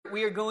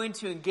We are going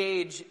to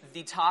engage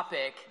the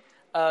topic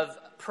of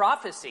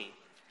prophecy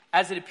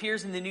as it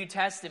appears in the New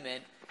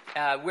Testament,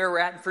 where we're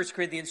at in 1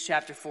 Corinthians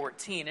chapter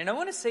 14. And I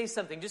want to say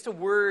something, just a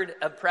word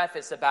of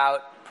preface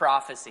about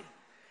prophecy.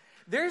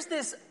 There's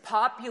this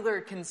popular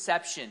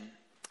conception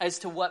as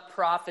to what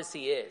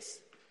prophecy is,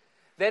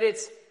 that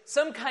it's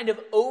some kind of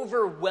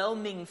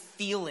overwhelming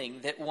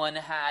feeling that one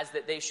has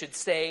that they should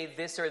say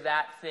this or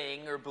that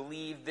thing or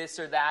believe this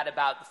or that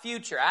about the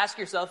future. Ask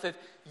yourself if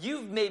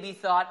you've maybe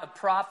thought of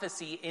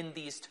prophecy in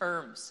these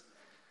terms.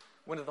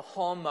 One of the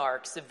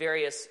hallmarks of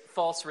various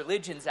false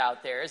religions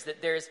out there is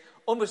that there's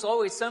almost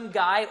always some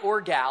guy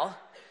or gal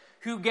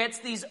who gets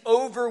these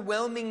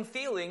overwhelming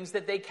feelings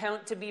that they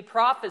count to be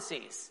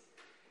prophecies.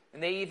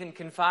 And they even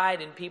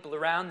confide in people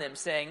around them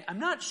saying, I'm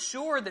not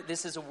sure that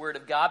this is a word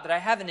of God, but I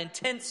have an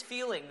intense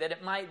feeling that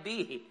it might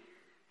be.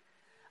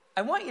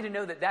 I want you to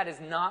know that that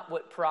is not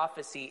what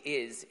prophecy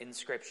is in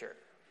Scripture.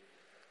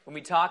 When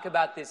we talk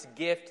about this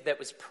gift that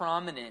was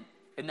prominent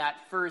in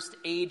that first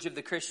age of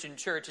the Christian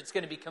church, it's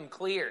going to become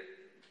clear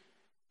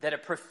that a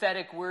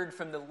prophetic word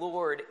from the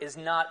Lord is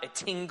not a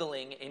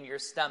tingling in your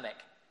stomach.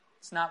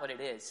 It's not what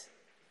it is.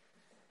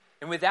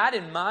 And with that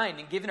in mind,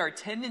 and given our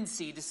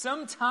tendency to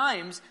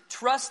sometimes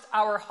trust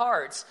our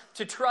hearts,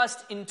 to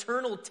trust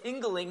internal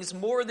tinglings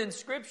more than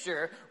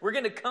Scripture, we're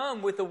going to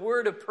come with a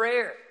word of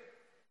prayer.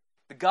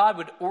 That God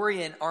would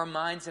orient our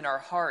minds and our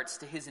hearts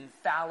to His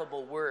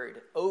infallible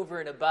word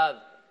over and above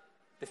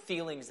the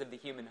feelings of the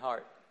human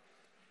heart.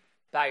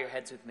 Bow your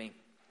heads with me.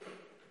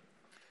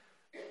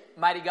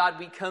 Mighty God,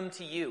 we come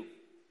to you,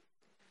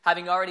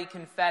 having already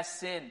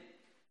confessed sin.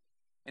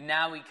 And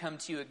now we come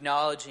to you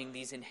acknowledging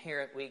these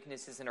inherent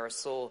weaknesses in our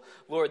soul.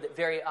 Lord, that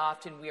very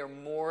often we are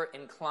more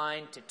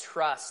inclined to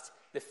trust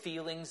the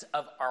feelings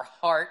of our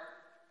heart,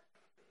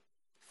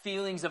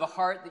 feelings of a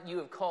heart that you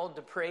have called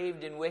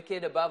depraved and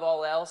wicked above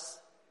all else,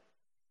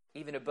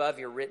 even above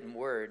your written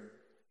word.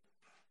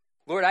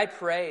 Lord, I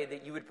pray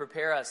that you would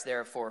prepare us,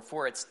 therefore,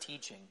 for its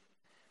teaching.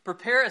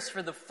 Prepare us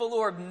for the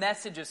full-orbed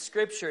message of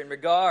Scripture in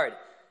regard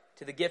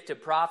to the gift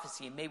of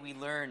prophecy. May we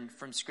learn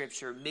from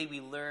Scripture. May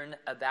we learn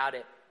about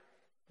it.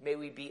 May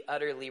we be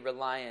utterly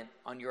reliant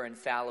on your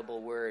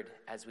infallible word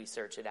as we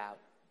search it out.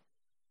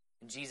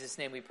 In Jesus'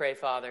 name we pray,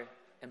 Father,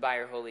 and by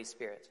your Holy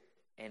Spirit.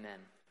 Amen.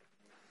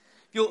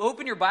 If you'll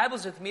open your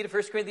Bibles with me to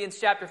 1 Corinthians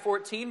chapter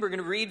 14, we're going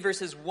to read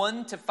verses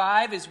 1 to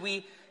 5 as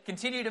we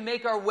continue to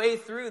make our way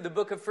through the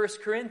book of 1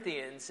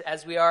 Corinthians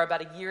as we are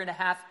about a year and a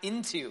half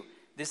into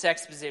this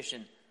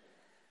exposition.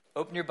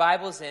 Open your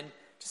Bibles and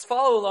just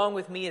follow along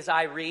with me as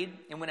I read.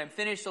 And when I'm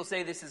finished, I'll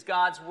say this is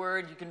God's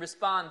word. You can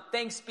respond,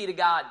 thanks be to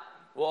God.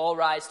 We'll all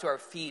rise to our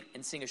feet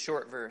and sing a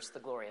short verse, the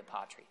Gloria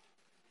Patri.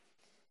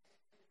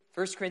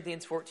 1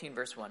 Corinthians 14,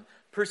 verse 1.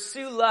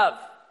 Pursue love,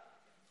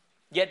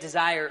 yet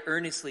desire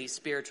earnestly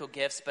spiritual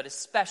gifts, but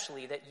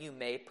especially that you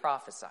may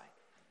prophesy.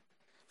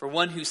 For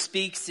one who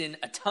speaks in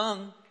a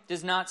tongue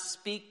does not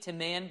speak to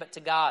man, but to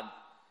God.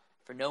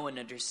 For no one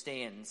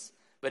understands,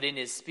 but in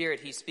his spirit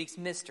he speaks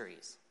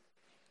mysteries.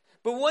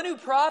 But one who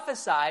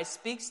prophesies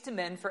speaks to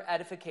men for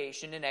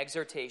edification and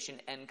exhortation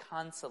and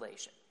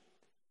consolation.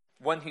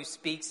 One who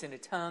speaks in a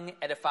tongue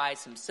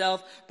edifies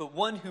himself, but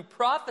one who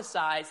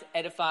prophesies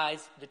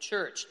edifies the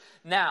church.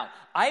 Now,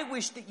 I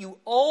wish that you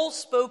all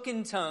spoke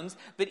in tongues,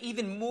 but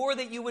even more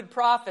that you would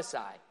prophesy.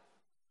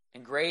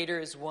 And greater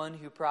is one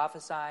who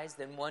prophesies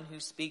than one who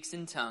speaks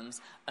in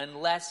tongues,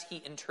 unless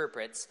he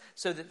interprets,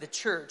 so that the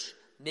church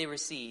may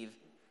receive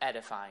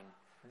edifying.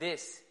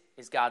 This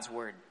is God's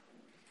word.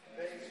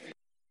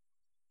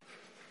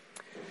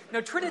 Now,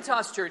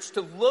 Trinitas Church,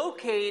 to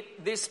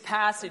locate this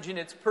passage in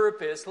its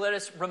purpose, let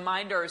us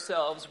remind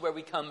ourselves where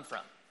we come from.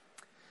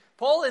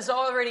 Paul has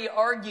already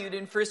argued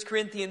in 1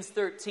 Corinthians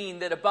 13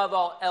 that above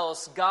all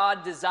else,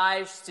 God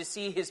desires to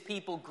see his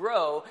people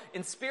grow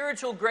in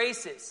spiritual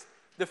graces,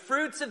 the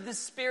fruits of the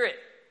Spirit,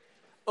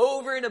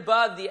 over and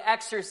above the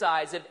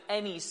exercise of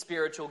any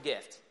spiritual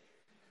gift.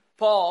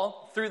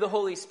 Paul, through the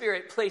Holy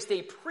Spirit, placed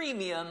a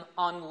premium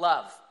on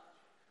love.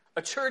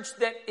 A church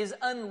that is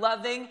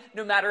unloving,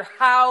 no matter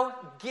how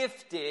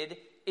gifted,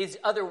 is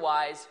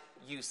otherwise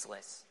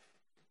useless.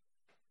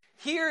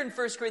 Here in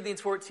 1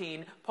 Corinthians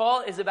 14,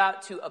 Paul is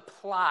about to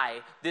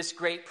apply this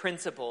great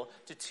principle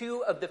to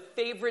two of the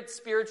favorite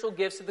spiritual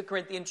gifts of the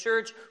Corinthian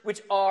church,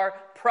 which are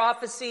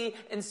prophecy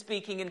and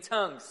speaking in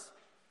tongues.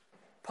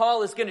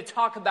 Paul is going to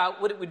talk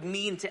about what it would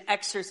mean to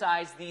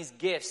exercise these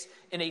gifts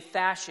in a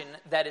fashion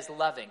that is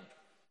loving.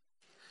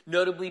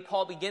 Notably,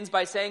 Paul begins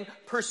by saying,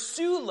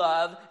 pursue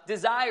love,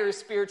 desire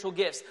spiritual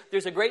gifts.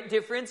 There's a great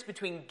difference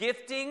between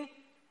gifting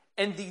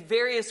and the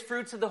various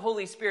fruits of the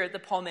Holy Spirit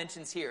that Paul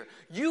mentions here.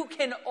 You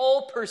can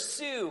all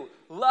pursue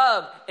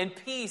love and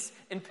peace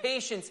and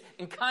patience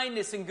and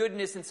kindness and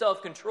goodness and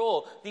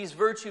self-control. These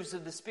virtues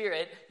of the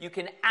Spirit you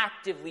can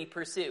actively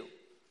pursue.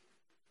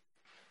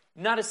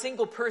 Not a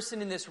single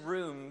person in this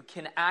room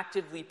can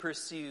actively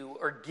pursue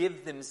or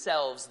give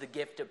themselves the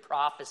gift of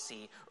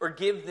prophecy or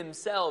give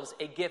themselves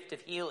a gift of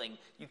healing.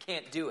 You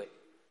can't do it.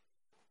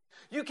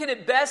 You can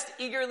at best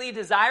eagerly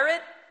desire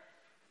it.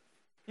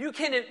 You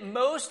can at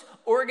most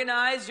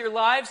organize your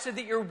lives so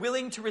that you're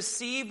willing to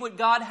receive what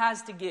God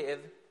has to give,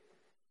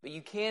 but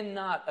you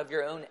cannot of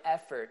your own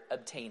effort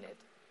obtain it.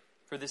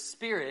 For the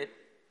Spirit,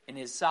 in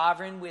his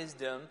sovereign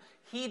wisdom,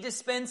 he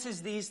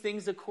dispenses these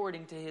things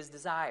according to his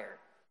desire,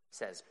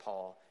 says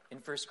Paul in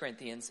 1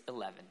 Corinthians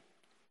 11.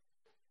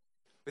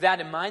 With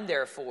that in mind,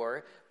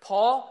 therefore,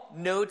 Paul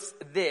notes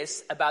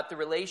this about the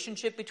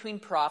relationship between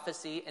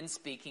prophecy and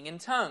speaking in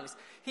tongues.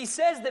 He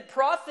says that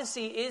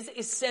prophecy is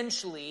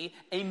essentially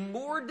a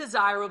more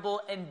desirable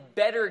and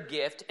better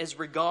gift as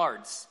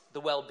regards the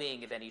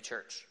well-being of any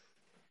church.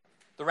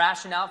 The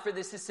rationale for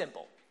this is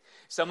simple.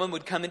 Someone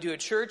would come into a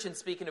church and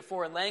speak in a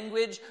foreign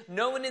language.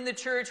 No one in the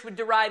church would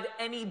derive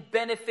any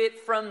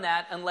benefit from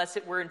that unless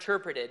it were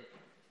interpreted.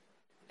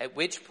 At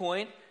which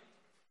point,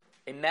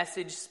 a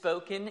message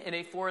spoken in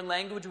a foreign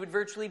language would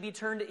virtually be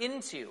turned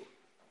into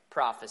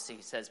prophecy,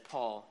 says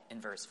Paul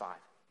in verse 5.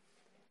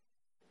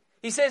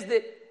 He says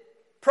that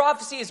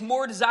prophecy is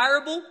more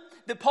desirable,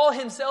 that Paul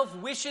himself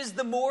wishes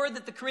the more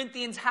that the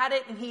Corinthians had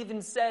it, and he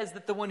even says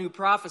that the one who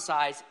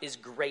prophesies is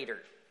greater.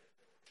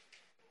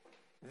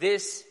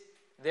 This,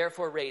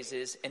 therefore,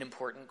 raises an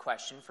important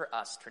question for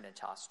us,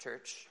 Trinitas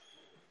Church.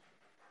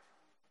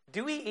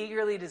 Do we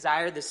eagerly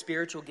desire the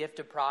spiritual gift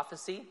of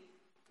prophecy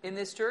in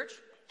this church?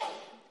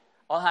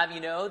 I'll have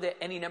you know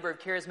that any number of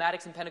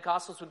charismatics and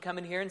Pentecostals would come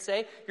in here and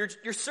say,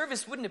 your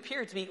service wouldn't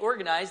appear to be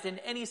organized in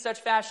any such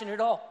fashion at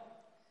all.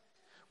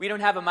 We don't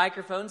have a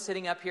microphone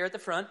sitting up here at the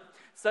front,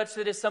 such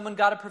that if someone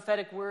got a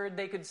prophetic word,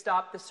 they could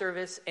stop the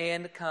service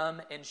and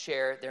come and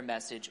share their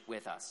message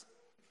with us.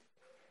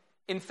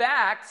 In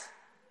fact,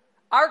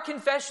 our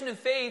confession of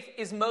faith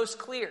is most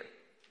clear,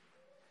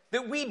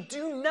 that we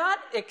do not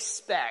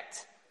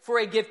expect for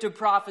a gift of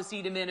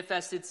prophecy to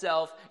manifest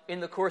itself in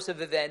the course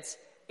of events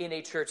in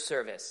a church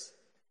service.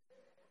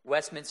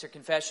 Westminster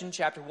Confession,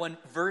 chapter 1,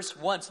 verse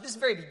 1. So this is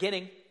the very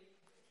beginning. It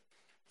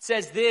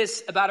says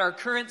this about our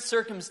current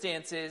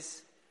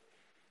circumstances.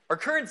 Our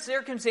current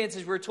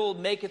circumstances, we're told,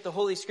 make it the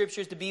Holy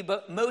Scriptures to be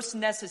most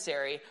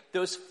necessary,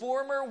 those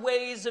former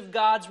ways of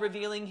God's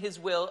revealing his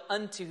will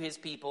unto his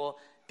people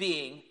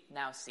being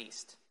now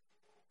ceased.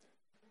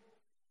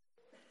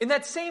 In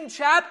that same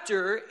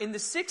chapter, in the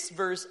 6th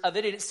verse of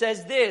it, it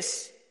says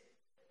this. It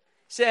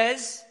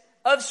says,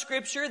 of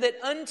Scripture, that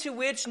unto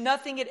which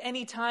nothing at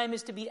any time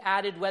is to be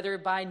added, whether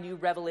by new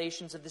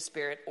revelations of the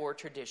Spirit or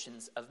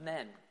traditions of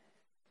men.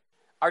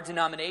 Our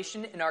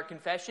denomination and our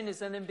confession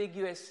is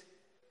unambiguous.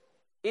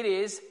 It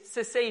is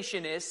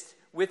cessationist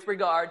with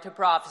regard to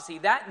prophecy.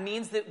 That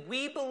means that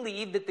we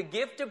believe that the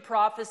gift of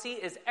prophecy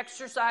as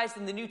exercised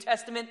in the New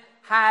Testament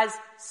has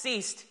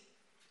ceased.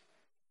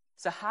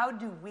 So how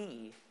do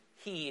we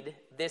heed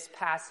this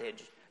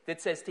passage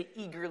that says to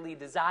eagerly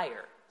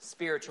desire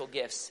spiritual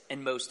gifts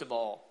and most of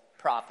all,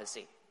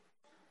 prophecy?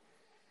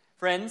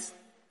 Friends,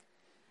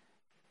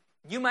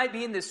 you might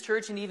be in this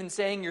church and even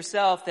saying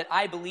yourself that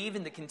I believe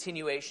in the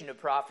continuation of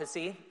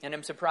prophecy, and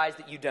I'm surprised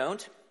that you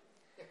don't.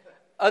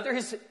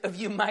 Others of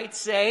you might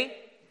say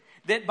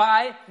that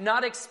by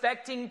not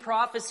expecting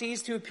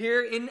prophecies to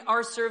appear in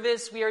our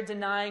service, we are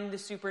denying the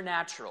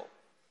supernatural.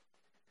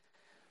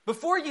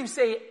 Before you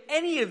say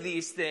any of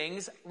these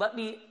things, let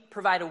me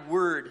provide a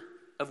word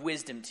of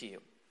wisdom to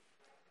you.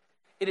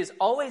 It is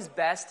always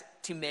best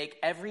to make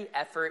every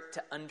effort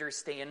to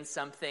understand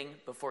something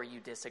before you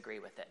disagree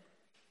with it.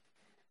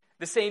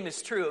 The same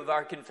is true of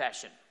our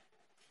confession.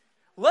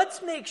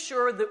 Let's make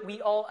sure that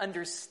we all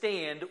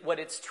understand what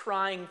it's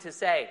trying to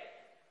say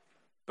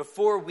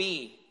before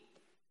we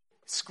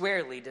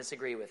squarely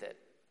disagree with it.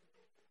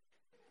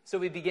 So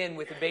we begin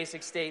with a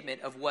basic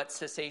statement of what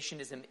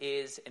cessationism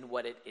is and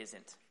what it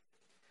isn't.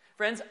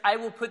 Friends, I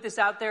will put this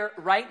out there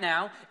right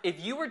now.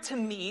 If you were to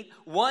meet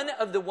one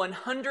of the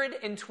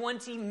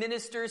 120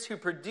 ministers who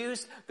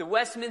produced the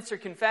Westminster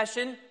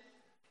Confession,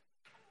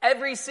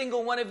 every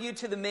single one of you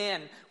to the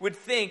man would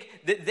think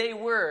that they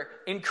were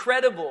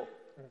incredible,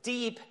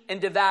 deep,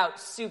 and devout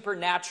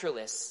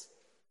supernaturalists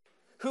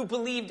who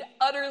believed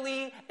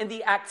utterly in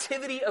the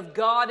activity of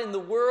God in the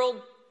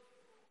world.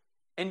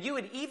 And you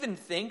would even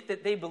think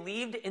that they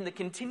believed in the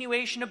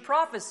continuation of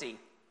prophecy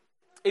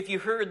if you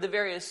heard the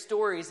various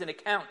stories and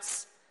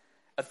accounts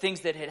of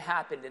things that had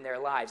happened in their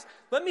lives.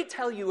 Let me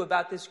tell you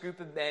about this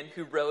group of men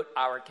who wrote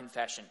our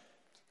confession.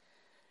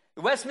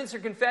 The Westminster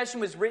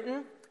Confession was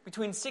written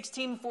between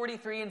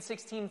 1643 and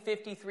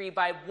 1653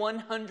 by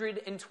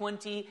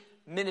 120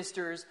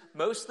 ministers,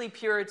 mostly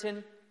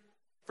Puritan,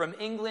 from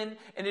England,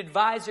 and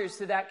advisors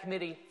to that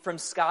committee from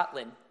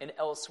Scotland and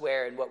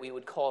elsewhere in what we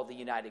would call the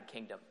United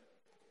Kingdom.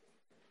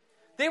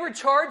 They were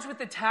charged with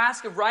the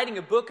task of writing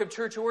a book of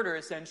church order,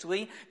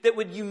 essentially, that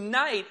would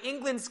unite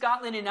England,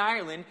 Scotland, and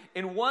Ireland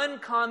in one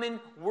common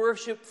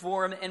worship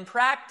form and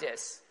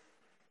practice.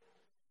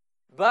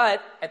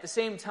 But at the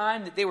same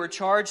time that they were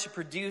charged to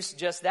produce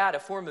just that, a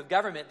form of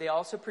government, they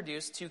also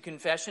produced two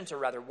confessions, or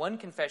rather one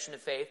confession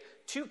of faith,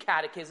 two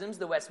catechisms,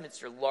 the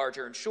Westminster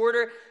larger and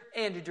shorter,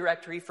 and a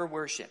directory for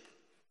worship.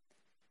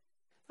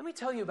 Let me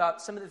tell you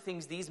about some of the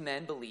things these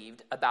men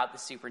believed about the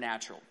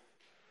supernatural.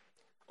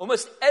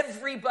 Almost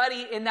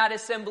everybody in that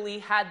assembly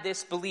had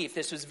this belief.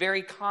 This was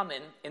very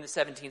common in the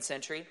 17th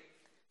century.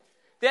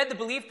 They had the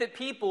belief that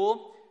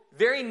people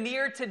very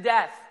near to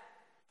death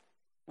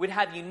would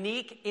have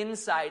unique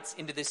insights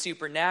into the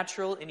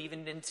supernatural and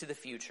even into the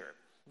future.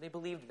 They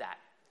believed that.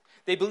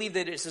 They believed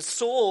that as a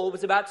soul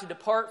was about to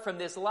depart from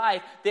this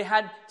life, they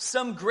had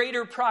some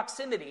greater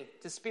proximity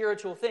to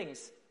spiritual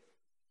things.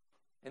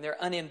 And they're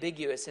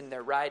unambiguous in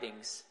their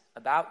writings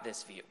about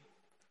this view.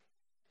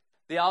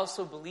 They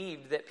also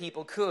believed that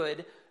people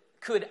could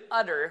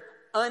utter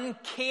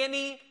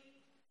uncanny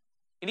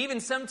and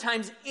even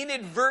sometimes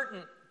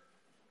inadvertent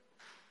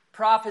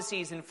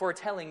prophecies and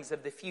foretellings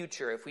of the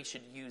future, if we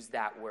should use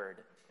that word.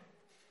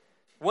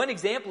 One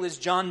example is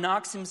John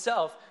Knox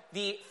himself,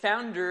 the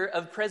founder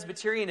of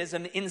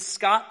Presbyterianism in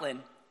Scotland.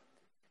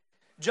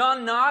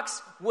 John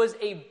Knox was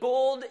a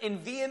bold and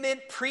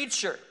vehement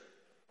preacher.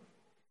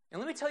 And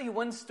let me tell you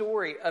one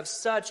story of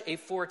such a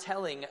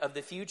foretelling of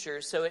the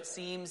future, so it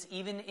seems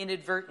even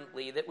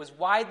inadvertently, that was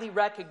widely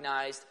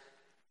recognized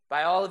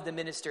by all of the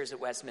ministers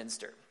at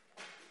Westminster.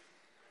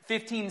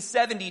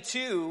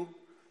 1572,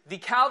 the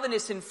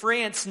Calvinists in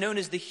France, known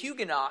as the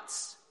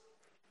Huguenots,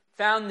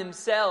 found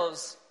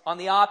themselves on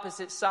the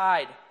opposite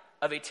side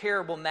of a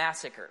terrible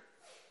massacre.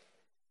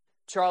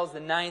 Charles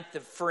IX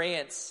of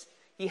France,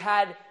 he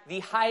had the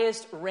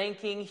highest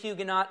ranking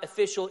Huguenot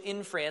official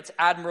in France,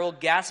 Admiral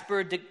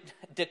Gaspard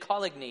de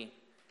Coligny,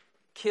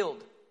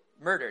 killed,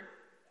 murdered.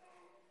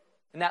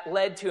 And that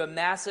led to a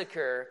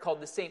massacre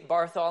called the St.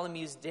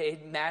 Bartholomew's Day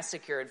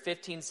Massacre in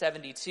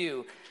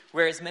 1572,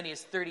 where as many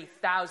as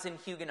 30,000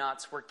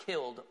 Huguenots were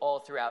killed all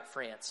throughout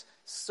France,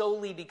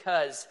 solely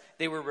because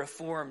they were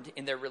reformed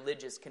in their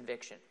religious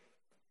conviction.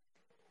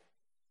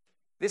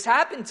 This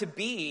happened to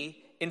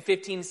be, in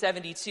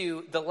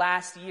 1572, the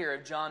last year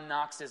of John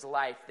Knox's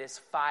life, this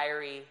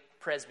fiery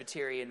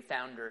Presbyterian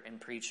founder and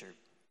preacher.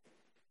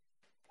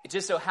 It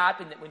just so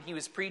happened that when he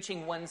was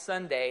preaching one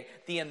Sunday,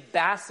 the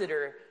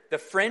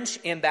French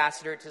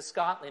ambassador to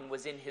Scotland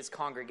was in his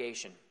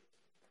congregation.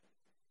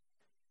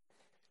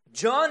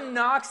 John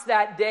Knox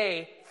that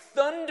day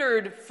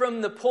thundered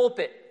from the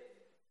pulpit.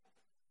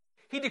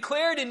 He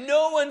declared in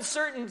no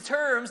uncertain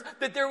terms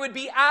that there would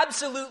be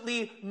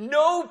absolutely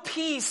no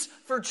peace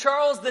for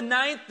Charles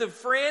IX of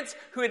France,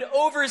 who had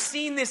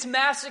overseen this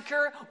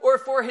massacre, or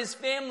for his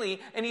family.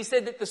 And he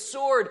said that the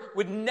sword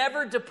would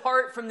never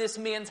depart from this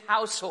man's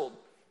household.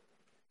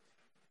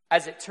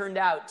 As it turned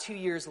out, 2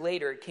 years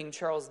later, King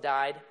Charles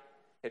died,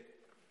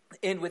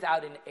 and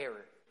without an heir,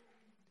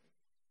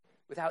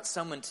 without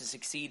someone to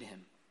succeed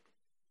him.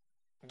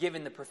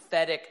 Given the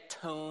prophetic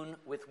tone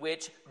with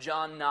which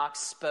John Knox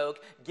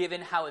spoke,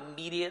 given how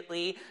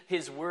immediately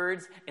his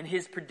words and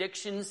his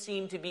predictions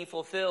seemed to be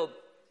fulfilled,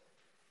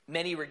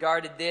 many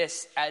regarded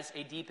this as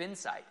a deep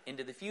insight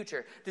into the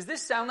future. Does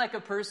this sound like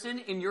a person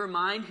in your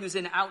mind who's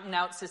an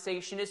out-and-out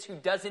cessationist who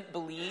doesn't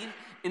believe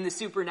in the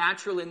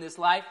supernatural in this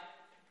life?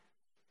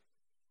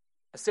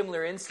 A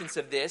similar instance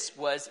of this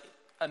was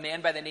a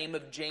man by the name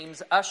of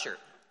James Ussher.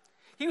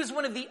 He was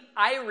one of the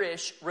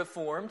Irish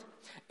Reformed,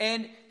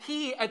 and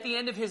he, at the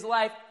end of his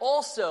life,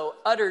 also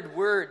uttered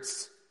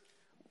words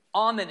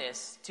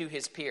ominous to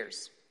his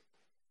peers.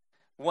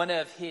 One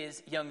of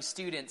his young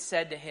students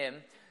said to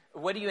him,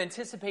 "What do you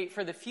anticipate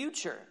for the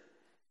future?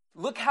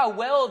 Look how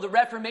well the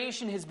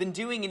Reformation has been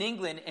doing in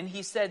England." And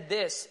he said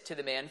this to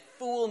the man,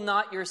 "Fool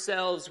not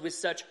yourselves with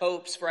such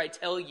hopes, for I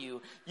tell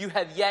you,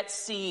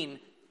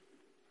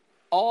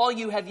 all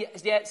you have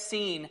yet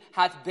seen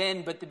hath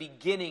been but the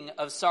beginning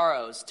of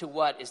sorrows to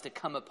what is to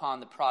come upon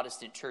the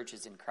Protestant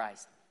churches in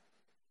Christ."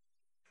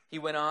 He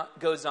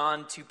goes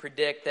on to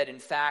predict that, in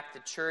fact, the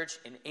church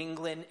in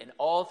England and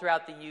all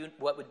throughout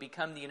what would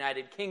become the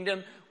United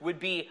Kingdom would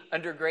be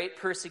under great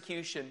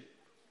persecution.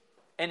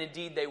 And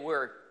indeed they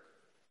were.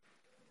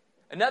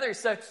 Another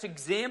such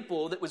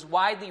example that was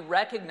widely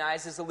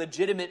recognized as a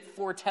legitimate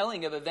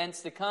foretelling of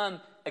events to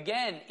come,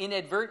 again,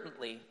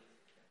 inadvertently,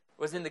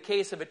 was in the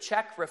case of a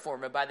Czech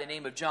reformer by the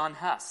name of John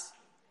Hus.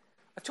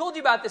 I've told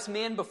you about this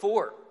man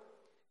before.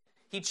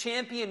 He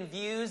championed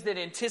views that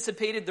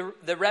anticipated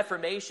the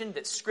Reformation,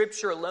 that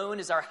Scripture alone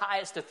is our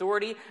highest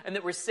authority, and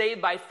that we're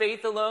saved by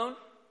faith alone.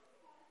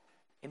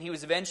 And he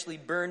was eventually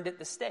burned at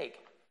the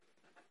stake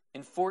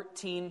in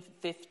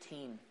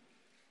 1415.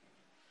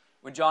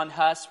 When John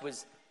Hus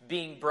was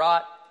being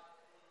brought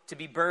to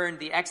be burned,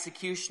 the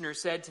executioner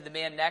said to the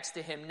man next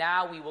to him,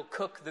 "Now we will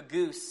cook the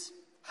goose."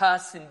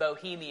 Hus in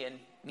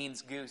Bohemian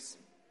means goose.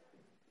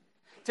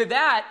 To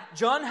that,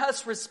 John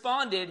Hus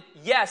responded,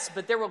 "Yes,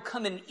 but there will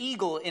come an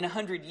eagle in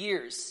 100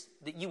 years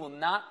that you will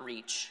not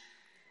reach."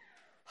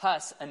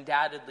 Hus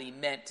undoubtedly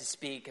meant to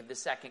speak of the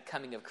second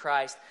coming of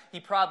Christ. He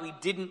probably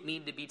didn't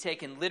mean to be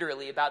taken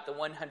literally about the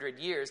 100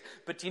 years.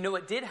 But do you know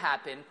what did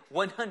happen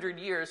 100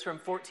 years from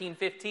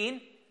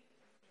 1415?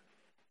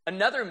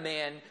 Another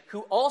man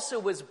who also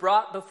was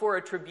brought before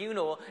a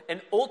tribunal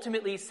and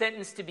ultimately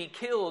sentenced to be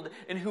killed,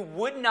 and who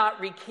would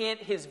not recant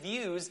his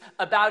views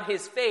about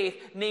his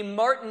faith, named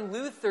Martin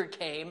Luther,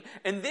 came,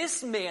 and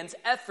this man's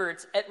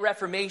efforts at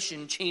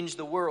Reformation changed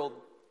the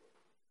world.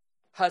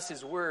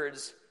 Huss's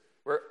words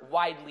were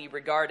widely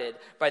regarded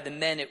by the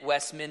men at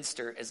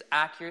Westminster as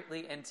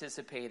accurately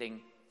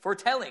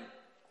foretelling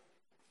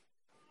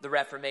the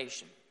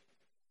Reformation.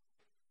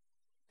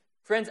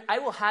 Friends, I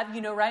will have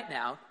you know right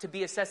now, to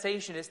be a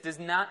cessationist does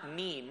not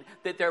mean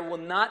that there will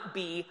not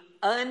be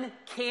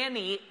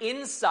uncanny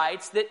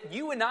insights that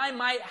you and I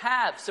might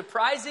have,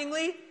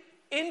 surprisingly,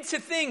 into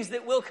things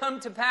that will come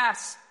to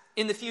pass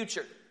in the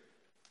future.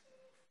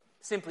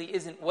 Simply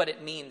isn't what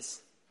it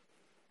means.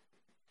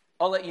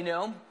 I'll let you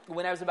know,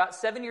 when I was about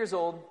 7 years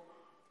old,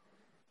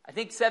 I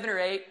think 7 or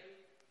 8,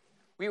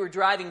 we were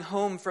driving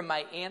home from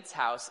my aunt's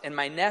house, and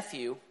my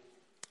nephew,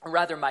 or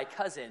rather my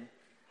cousin,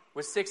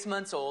 was 6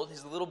 months old.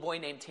 He's a little boy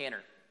named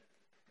Tanner.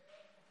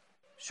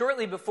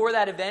 Shortly before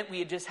that event, we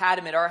had just had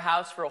him at our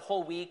house for a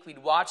whole week.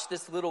 We'd watched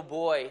this little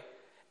boy,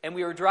 and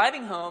we were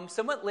driving home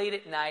somewhat late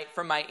at night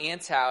from my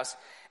aunt's house,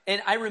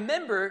 and I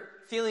remember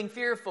feeling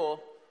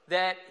fearful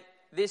that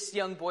this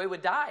young boy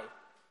would die.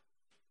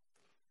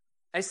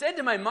 I said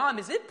to my mom,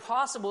 is it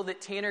possible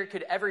that Tanner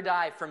could ever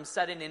die from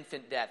sudden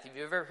infant death? Have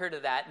you ever heard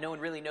of that? No one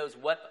really knows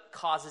what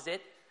causes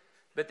it,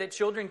 but that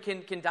children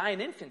can die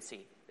in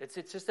infancy. It's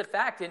just a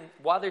fact, and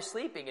while they're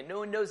sleeping, and no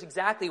one knows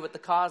exactly what the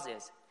cause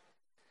is.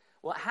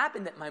 Well, it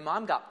happened that my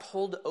mom got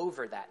pulled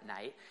over that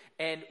night,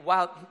 and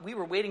while we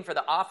were waiting for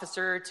the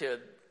officer to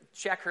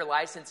check her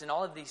license and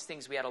all of these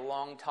things, we had a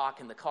long talk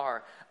in the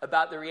car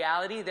about the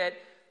reality that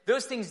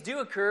those things do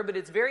occur, but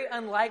it's very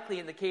unlikely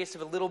in the case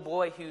of a little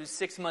boy who's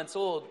 6 months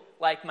old,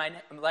 like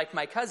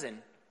my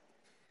cousin.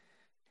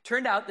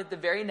 Turned out that the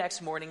very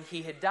next morning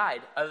he had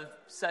died of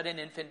sudden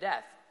infant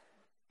death.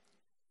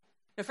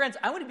 Now, friends,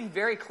 I want to be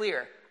very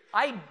clear.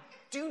 I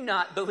do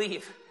not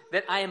believe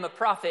that I am a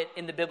prophet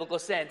in the biblical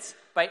sense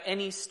by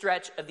any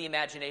stretch of the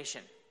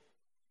imagination.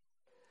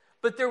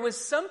 But there was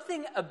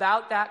something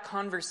about that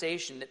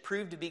conversation that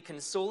proved to be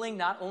consoling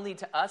not only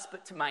to us,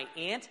 but to my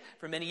aunt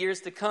for many years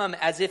to come,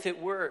 as if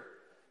it were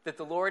that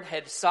the Lord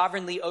had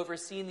sovereignly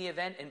overseen the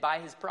event and by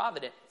his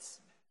providence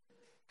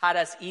had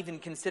us even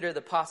consider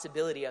the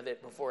possibility of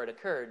it before it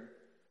occurred.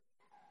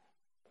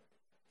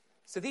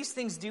 So these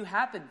things do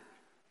happen.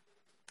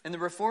 And the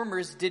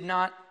Reformers did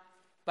not,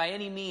 by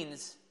any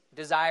means,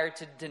 desire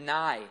to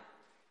deny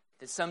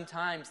that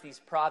sometimes these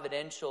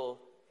providential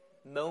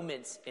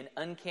moments and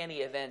uncanny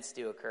events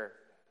do occur.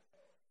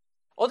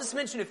 I'll just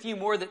mention a few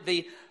more that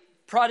the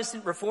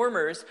Protestant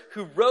Reformers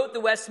who wrote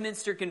the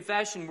Westminster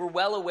Confession were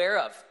well aware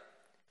of.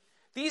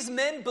 These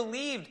men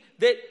believed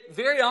that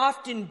very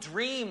often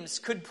dreams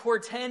could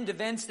portend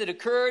events that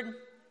occurred.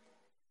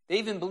 They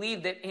even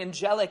believed that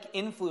angelic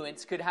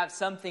influence could have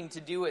something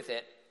to do with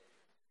it.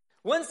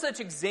 One such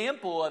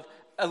example of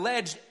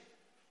alleged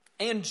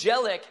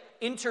angelic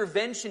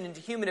intervention into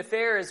human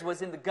affairs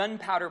was in the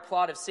gunpowder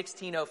plot of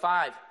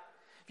 1605.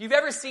 If you've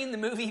ever seen the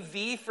movie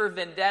V for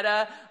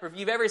Vendetta, or if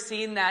you've ever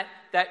seen that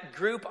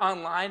group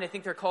online, I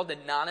think they're called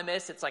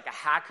Anonymous. It's like a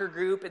hacker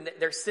group, and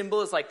their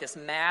symbol is like this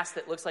mask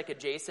that looks like a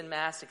Jason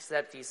mask,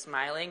 except he's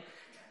smiling.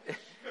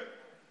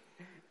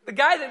 The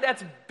guy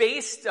that's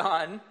based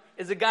on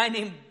is a guy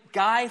named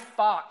Guy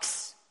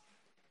Fawkes,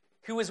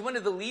 who was one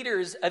of the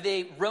leaders of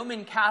a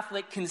Roman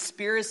Catholic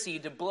conspiracy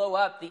to blow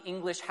up the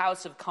English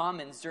House of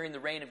Commons during the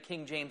reign of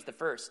King James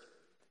I.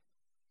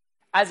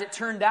 As it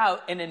turned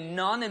out, an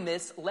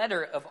anonymous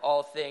letter of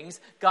all things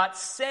got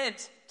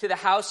sent to the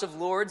House of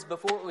Lords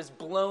before it was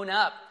blown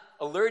up,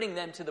 alerting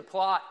them to the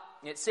plot,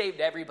 and it saved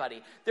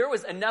everybody. There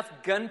was enough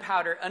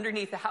gunpowder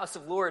underneath the House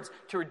of Lords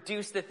to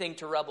reduce the thing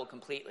to rubble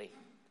completely.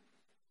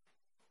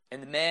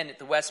 And the men at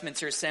the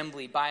Westminster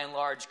Assembly, by and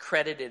large,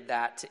 credited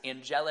that to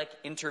angelic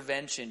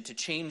intervention to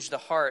change the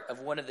heart of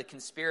one of the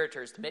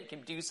conspirators to make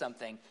him do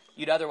something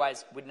you'd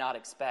otherwise would not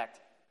expect.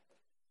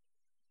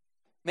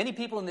 Many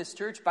people in this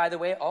church, by the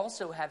way,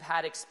 also have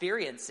had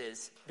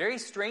experiences, very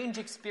strange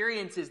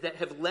experiences that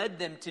have led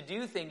them to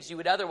do things you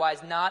would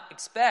otherwise not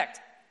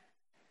expect.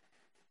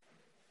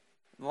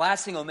 The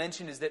last thing I'll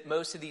mention is that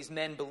most of these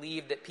men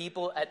believed that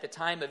people at the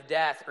time of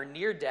death or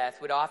near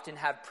death would often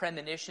have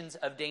premonitions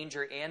of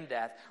danger and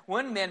death.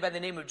 One man by the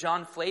name of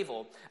John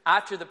Flavel,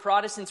 after the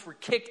Protestants were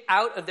kicked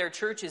out of their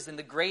churches in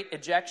the Great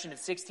Ejection of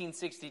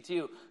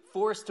 1662,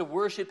 forced to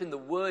worship in the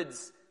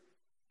woods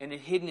and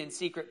hidden in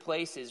secret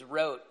places,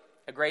 wrote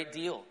a great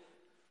deal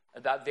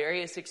about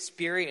various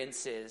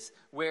experiences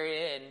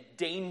wherein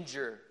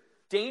danger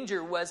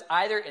was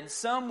either in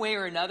some way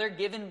or another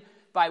given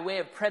by way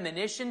of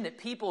premonition, that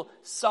people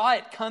saw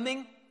it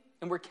coming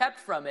and were kept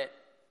from it.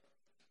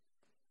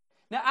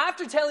 Now,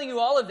 after telling you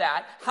all of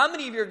that, how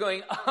many of you are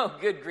going, oh,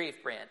 good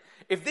grief, Brant.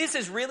 If this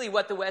is really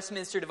what the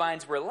Westminster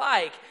Divines were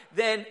like,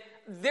 then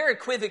they're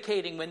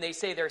equivocating when they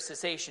say they're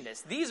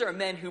cessationists. These are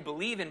men who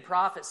believe in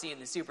prophecy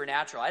and the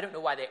supernatural. I don't know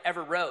why they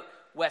ever wrote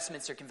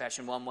Westminster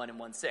Confession 1:1 and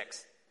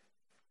 1:6.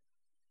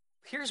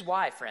 Here's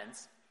why,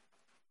 friends.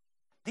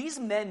 These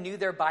men knew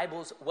their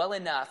Bibles well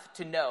enough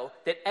to know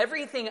that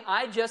everything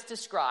I just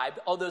described,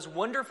 all those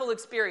wonderful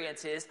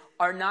experiences,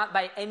 are not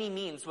by any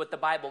means what the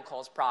Bible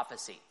calls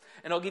prophecy.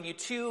 And I'll give you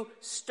two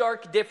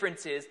stark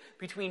differences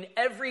between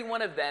every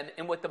one of them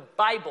and what the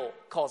Bible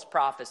calls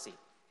prophecy.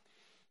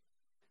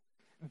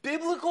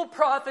 Biblical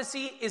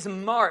prophecy is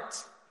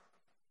marked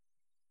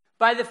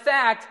by the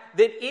fact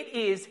that it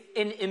is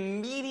an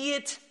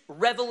immediate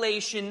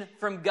revelation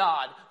from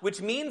God,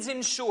 which means,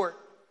 in short,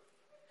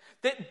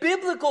 that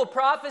biblical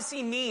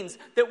prophecy means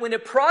that when a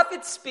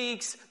prophet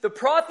speaks, the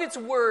prophet's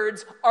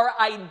words are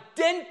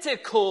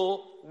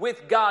identical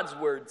with God's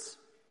words.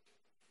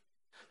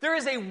 There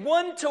is a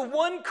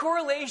one-to-one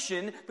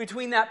correlation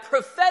between that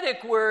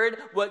prophetic word,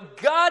 what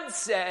God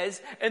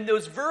says, and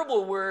those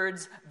verbal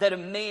words that a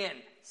man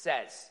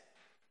says.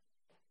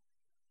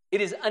 It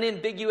is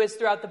unambiguous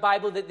throughout the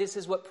Bible that this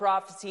is what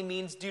prophecy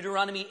means.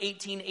 Deuteronomy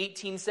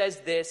 18:18 says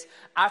this: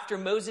 after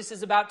Moses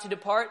is about to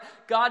depart,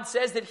 God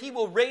says that he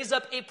will raise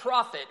up a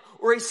prophet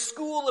or a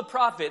school of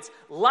prophets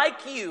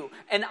like you,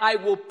 and I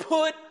will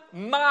put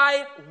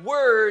my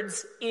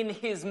words in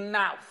his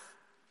mouth.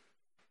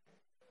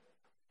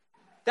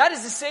 That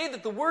is to say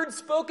that the words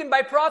spoken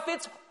by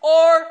prophets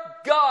are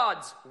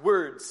God's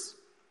words.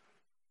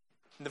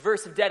 In the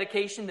verse of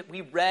dedication that we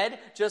read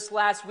just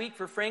last week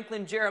for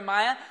Franklin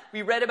Jeremiah,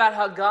 we read about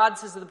how God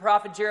says to the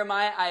prophet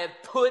Jeremiah, I have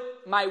put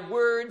my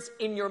words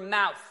in your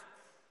mouth.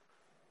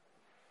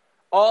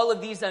 All of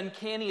these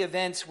uncanny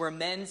events where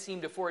men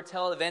seem to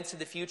foretell events of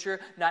the future,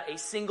 not a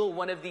single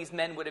one of these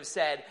men would have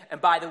said, and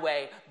by the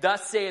way,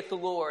 thus saith the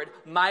Lord,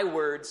 my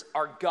words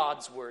are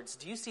God's words.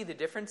 Do you see the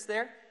difference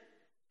there?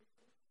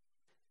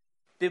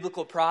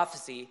 Biblical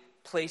prophecy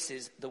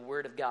places the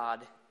word of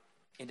God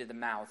into the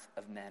mouth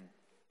of men.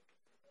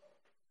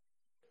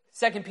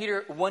 2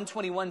 Peter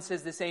 1:21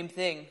 says the same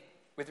thing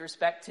with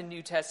respect to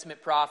New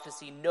Testament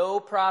prophecy.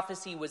 No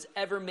prophecy was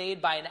ever made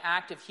by an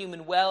act of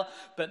human will,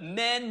 but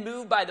men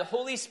moved by the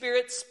Holy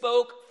Spirit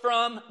spoke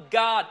from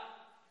God.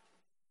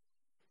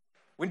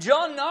 When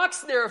John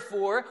Knox,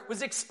 therefore,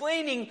 was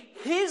explaining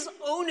his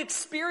own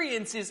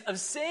experiences of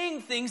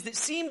saying things that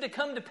seemed to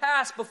come to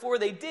pass before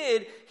they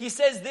did, he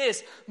says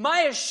this: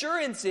 my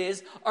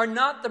assurances are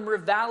not the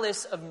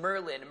Mervalis of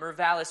Merlin.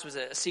 Mervalis was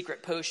a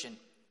secret potion.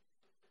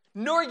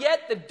 Nor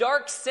yet the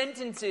dark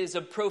sentences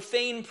of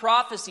profane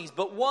prophecies,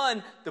 but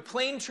one, the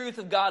plain truth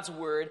of God's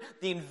word,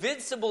 the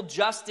invincible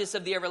justice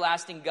of the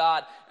everlasting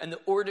God, and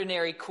the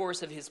ordinary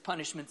course of his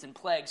punishments and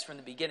plagues from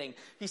the beginning.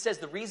 He says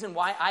the reason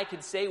why I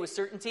could say with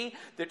certainty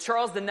that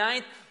Charles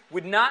IX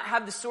would not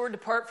have the sword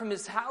depart from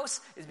his house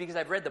is because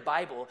I've read the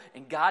Bible,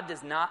 and God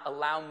does not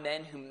allow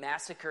men who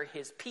massacre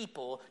his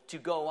people to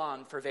go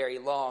on for very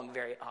long,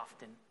 very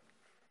often.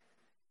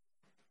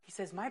 He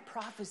says, my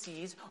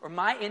prophecies or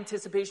my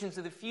anticipations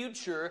of the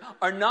future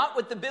are not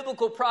what the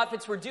biblical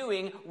prophets were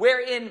doing,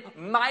 wherein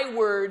my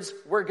words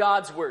were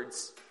God's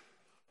words.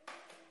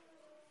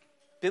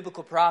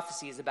 Biblical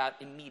prophecy is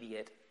about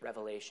immediate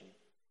revelation.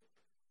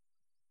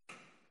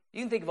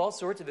 You can think of all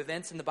sorts of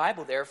events in the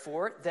Bible,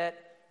 therefore, that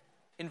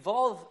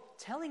involve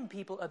telling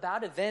people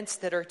about events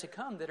that are to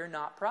come that are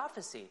not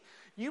prophecy.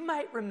 You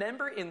might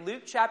remember in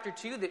Luke chapter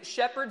 2 that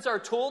shepherds are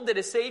told that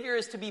a Savior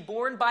is to be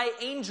born by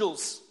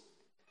angels.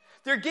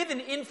 They're given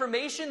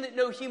information that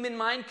no human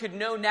mind could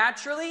know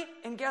naturally,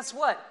 and guess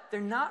what? They're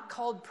not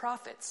called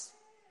prophets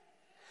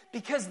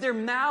because their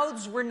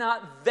mouths were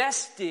not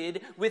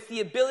vested with the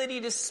ability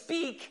to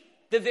speak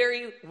the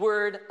very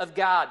word of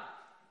God.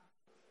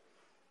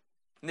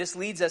 And this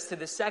leads us to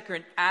the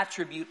second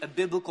attribute of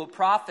biblical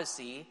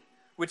prophecy,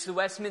 which the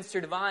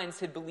Westminster Divines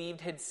had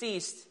believed had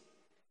ceased,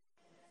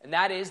 and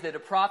that is that a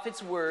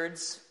prophet's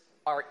words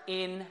are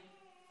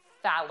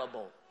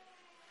infallible.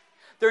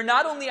 They're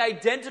not only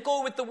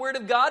identical with the Word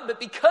of God, but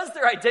because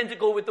they're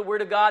identical with the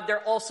Word of God,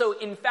 they're also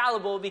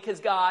infallible because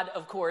God,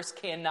 of course,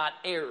 cannot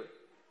err.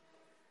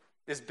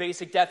 This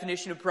basic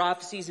definition of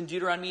prophecies in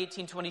Deuteronomy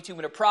 18:22,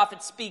 when a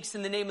prophet speaks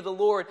in the name of the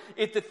Lord,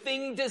 if the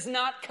thing does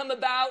not come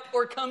about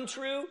or come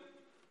true,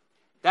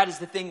 that is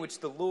the thing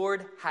which the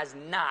Lord has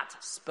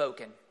not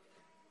spoken.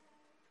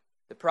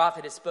 The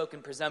prophet has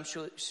spoken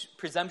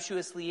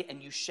presumptuously,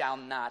 and you shall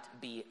not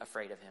be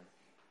afraid of him.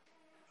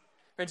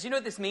 Friends, you know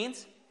what this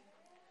means?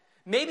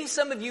 Maybe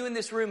some of you in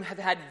this room have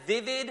had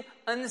vivid,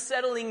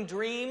 unsettling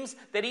dreams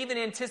that even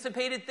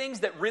anticipated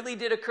things that really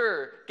did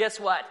occur. Guess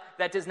what?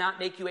 That does not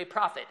make you a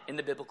prophet in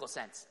the biblical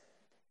sense.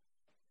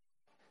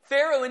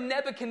 Pharaoh and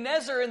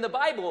Nebuchadnezzar in the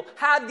Bible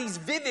had these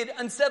vivid,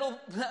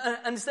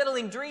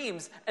 unsettling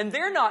dreams, and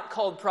they're not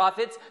called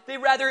prophets. They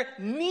rather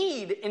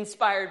need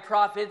inspired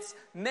prophets,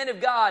 men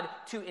of God,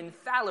 to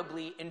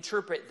infallibly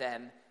interpret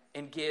them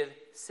and give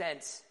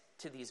sense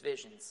to these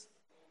visions.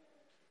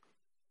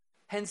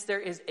 Hence, there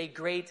is a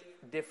great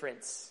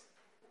difference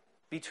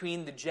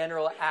between the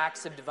general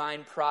acts of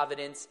divine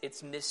providence,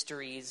 its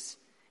mysteries,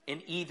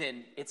 and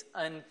even its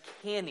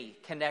uncanny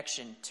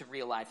connection to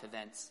real-life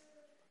events.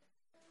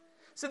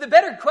 So the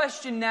better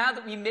question now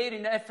that we made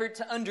an effort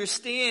to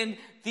understand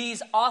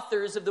these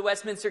authors of the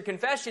Westminster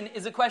Confession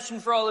is a question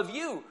for all of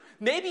you.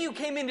 Maybe you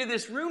came into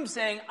this room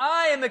saying,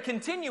 I am a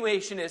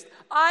continuationist.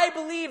 I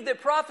believe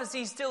that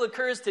prophecy still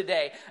occurs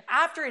today.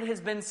 After it has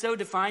been so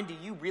defined, do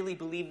you really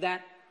believe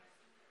that?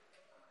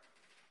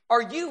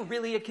 Are you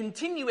really a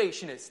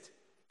continuationist?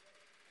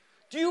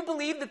 Do you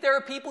believe that there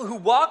are people who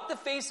walk the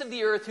face of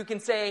the earth who can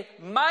say,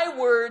 my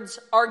words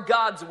are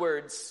God's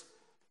words?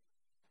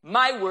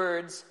 My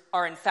words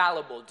are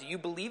infallible. Do you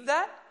believe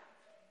that?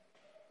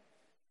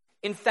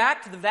 In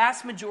fact, the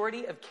vast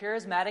majority of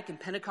charismatic and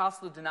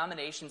Pentecostal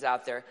denominations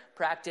out there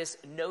practice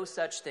no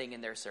such thing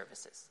in their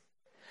services.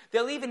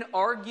 They'll even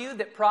argue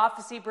that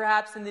prophecy,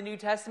 perhaps in the New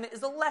Testament,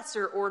 is a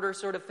lesser order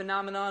sort of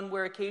phenomenon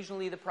where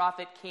occasionally the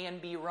prophet can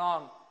be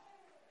wrong.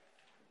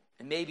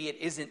 And maybe it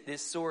isn't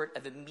this sort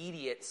of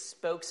immediate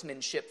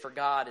spokesmanship for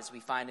God as we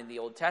find in the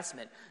Old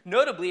Testament.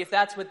 Notably, if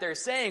that's what they're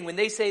saying, when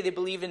they say they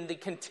believe in the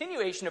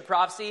continuation of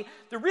prophecy,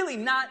 they're really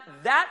not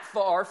that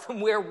far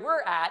from where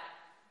we're at,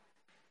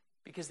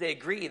 because they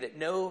agree that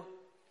no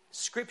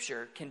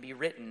scripture can be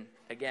written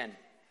again.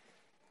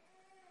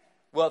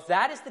 Well, if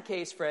that is the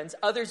case, friends,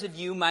 others of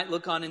you might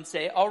look on and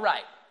say, all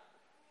right,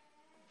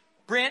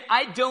 Brent,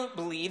 I don't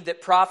believe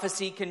that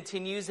prophecy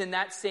continues in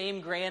that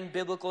same grand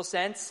biblical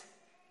sense.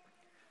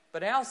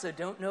 But I also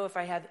don't know if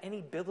I have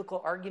any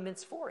biblical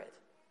arguments for it.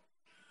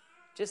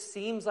 Just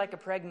seems like a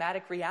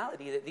pragmatic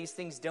reality that these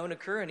things don't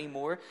occur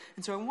anymore.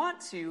 And so I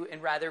want to,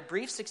 in rather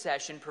brief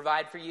succession,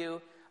 provide for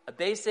you a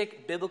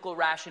basic biblical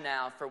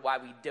rationale for why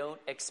we don't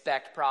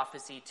expect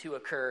prophecy to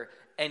occur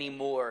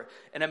anymore.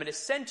 And I'm going to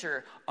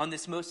center on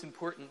this most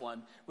important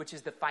one, which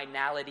is the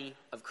finality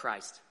of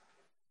Christ.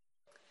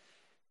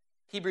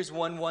 Hebrews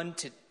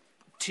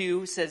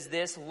 1:1-2 says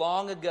this: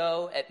 long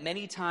ago, at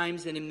many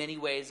times and in many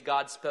ways,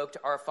 God spoke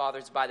to our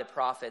fathers by the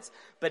prophets.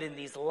 But in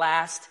these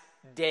last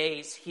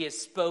days, he has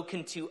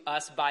spoken to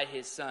us by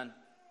his Son.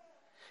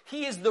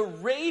 He is the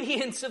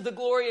radiance of the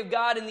glory of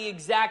God and the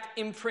exact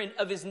imprint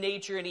of his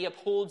nature, and he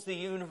upholds the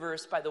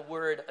universe by the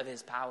word of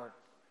his power.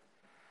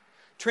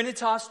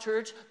 Trinitas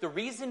Church, the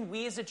reason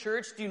we as a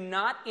church do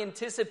not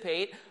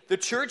anticipate the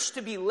church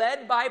to be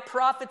led by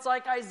prophets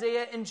like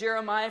Isaiah and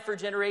Jeremiah for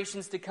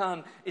generations to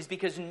come is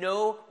because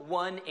no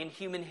one in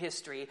human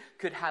history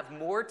could have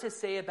more to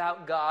say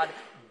about God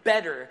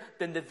better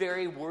than the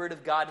very word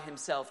of God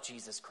himself,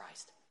 Jesus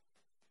Christ.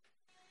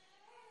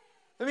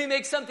 Let me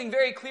make something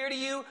very clear to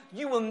you.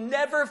 You will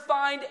never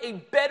find a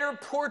better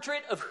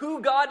portrait of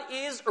who God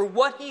is or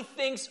what he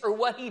thinks or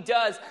what he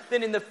does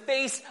than in the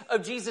face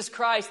of Jesus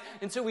Christ.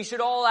 And so we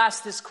should all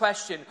ask this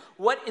question: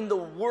 what in the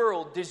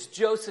world does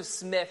Joseph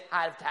Smith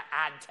have to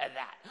add to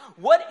that?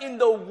 What in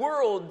the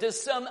world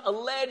does some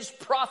alleged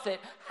prophet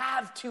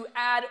have to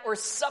add or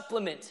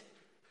supplement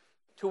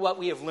to what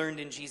we have learned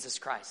in Jesus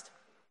Christ?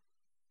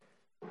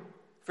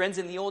 Friends,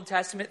 in the Old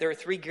Testament, there are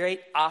three great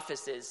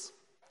offices: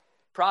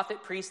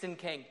 prophet, priest, and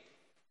king.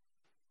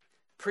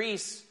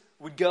 Priests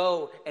would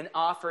go and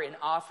offer an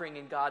offering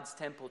in God's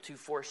temple to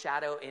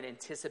foreshadow and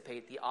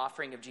anticipate the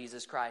offering of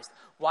Jesus Christ.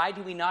 Why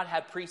do we not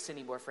have priests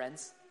anymore,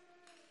 friends?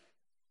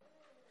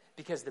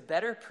 Because the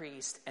better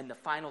priest and the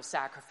final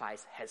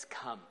sacrifice has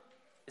come.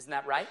 Isn't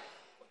that right?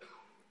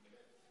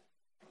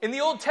 In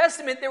the Old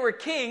Testament, there were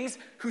kings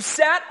who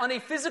sat on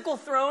a physical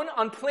throne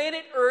on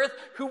planet Earth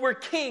who were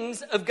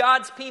kings of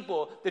God's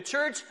people. The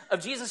Church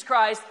of Jesus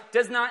Christ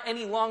does not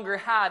any longer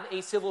have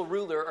a civil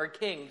ruler or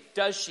king,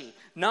 does she?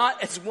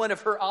 Not as one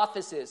of her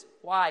offices.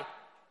 Why?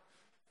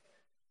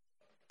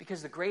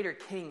 Because the greater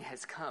king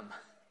has come,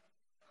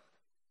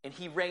 and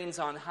he reigns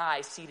on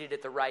high, seated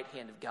at the right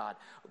hand of God.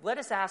 Let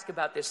us ask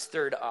about this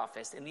third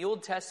office. In the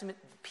Old Testament,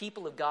 the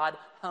people of God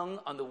hung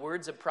on the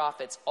words of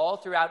prophets all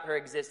throughout her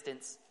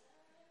existence.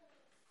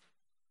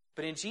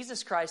 But in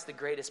Jesus Christ, the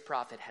greatest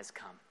prophet has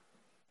come.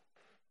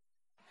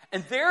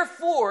 And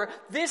therefore,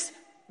 this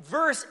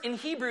verse in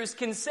Hebrews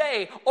can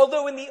say,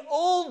 although in the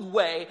old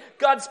way,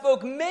 God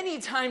spoke many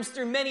times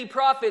through many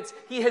prophets,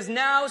 he has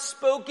now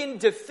spoken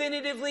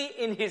definitively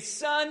in his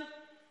Son.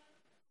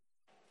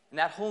 And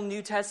that whole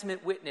New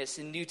Testament witness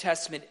and New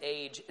Testament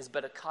age is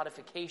but a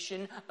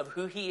codification of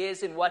who he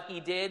is and what he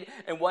did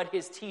and what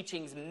his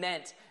teachings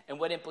meant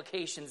and what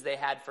implications they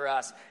had for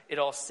us. It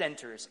all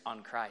centers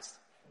on Christ.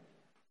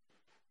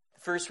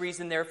 First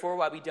reason, therefore,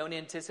 why we don't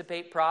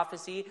anticipate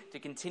prophecy to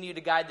continue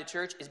to guide the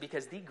church is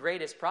because the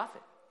greatest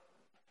prophet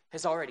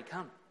has already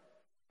come.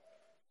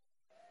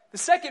 The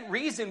second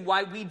reason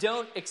why we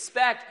don't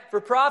expect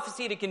for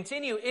prophecy to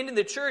continue into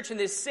the church in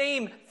this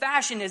same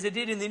fashion as it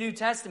did in the New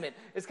Testament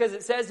is because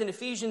it says in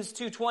Ephesians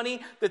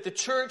 2:20 that the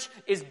church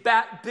is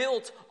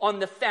built on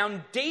the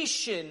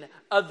foundation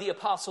of the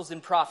apostles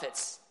and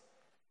prophets,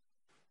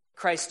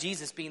 Christ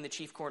Jesus being the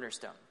chief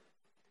cornerstone.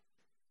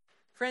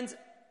 Friends,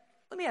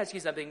 let me ask you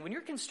something. When you're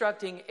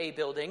constructing a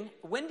building,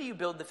 when do you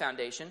build the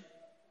foundation?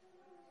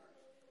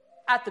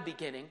 At the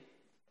beginning.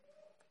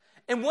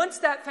 And once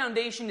that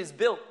foundation is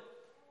built,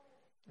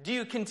 do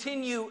you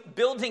continue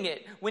building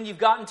it when you've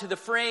gotten to the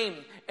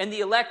frame and the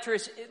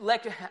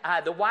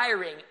the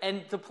wiring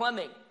and the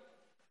plumbing?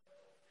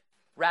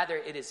 Rather,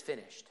 it is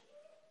finished.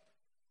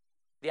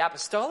 The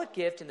apostolic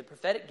gift and the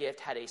prophetic gift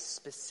had a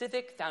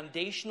specific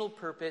foundational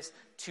purpose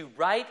to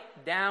write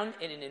down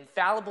in an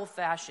infallible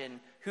fashion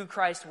who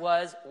Christ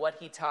was, what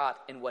he taught,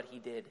 and what he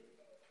did.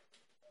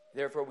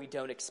 Therefore, we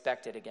don't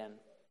expect it again.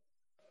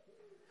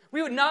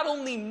 We would not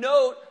only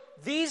note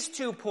these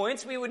 2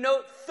 points, we would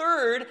note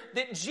third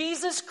that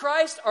Jesus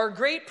Christ, our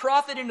great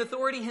prophet and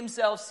authority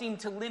himself, seemed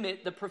to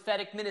limit the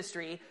prophetic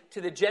ministry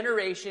to the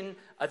generation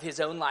of his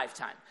own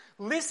lifetime.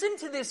 Listen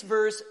to this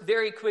verse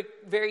very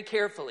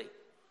carefully.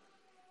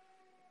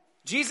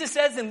 Jesus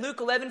says in Luke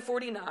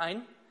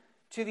 11:49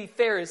 to the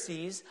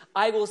Pharisees,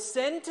 I will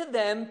send to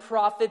them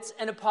prophets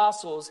and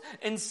apostles,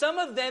 and some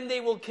of them they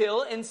will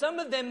kill, and some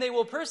of them they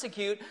will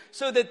persecute,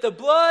 so that the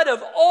blood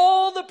of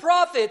all the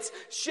prophets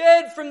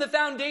shed from the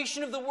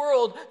foundation of the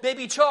world may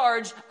be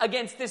charged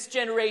against this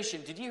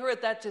generation. Did you hear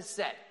what that just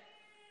said?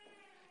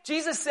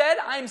 Jesus said,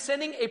 I am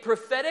sending a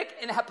prophetic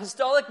and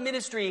apostolic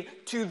ministry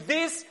to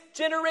this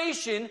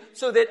generation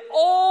so that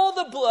all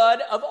the blood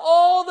of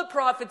all the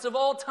prophets of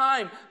all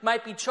time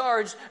might be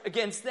charged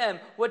against them.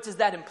 What does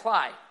that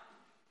imply?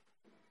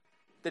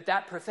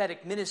 That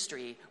prophetic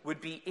ministry would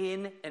be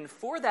in and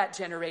for that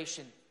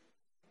generation.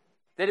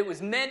 That it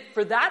was meant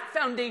for that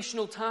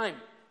foundational time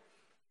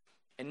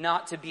and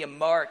not to be a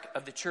mark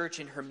of the church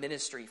in her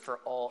ministry for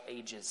all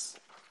ages.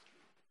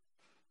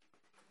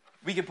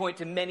 We could point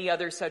to many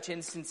other such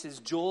instances.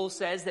 Joel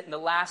says that in the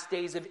last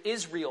days of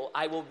Israel,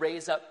 I will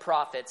raise up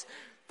prophets.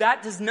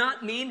 That does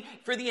not mean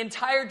for the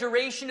entire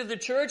duration of the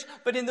church,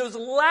 but in those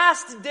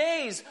last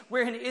days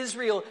wherein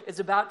Israel is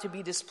about to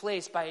be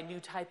displaced by a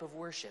new type of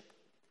worship.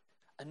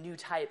 A new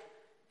type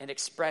and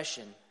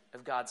expression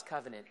of God's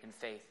covenant and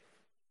faith.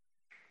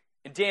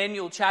 In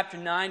Daniel chapter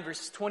 9,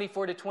 verses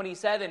 24 to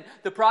 27,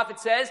 the prophet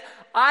says,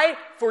 I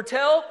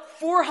foretell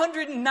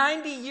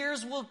 490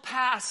 years will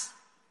pass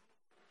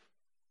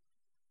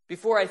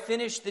before I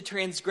finish the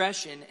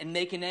transgression and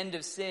make an end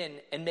of sin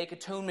and make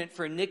atonement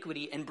for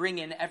iniquity and bring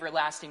in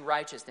everlasting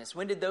righteousness.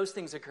 When did those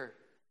things occur?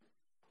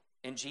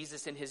 In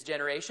Jesus and his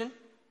generation.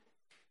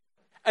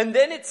 And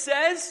then it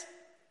says,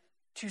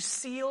 to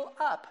seal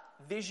up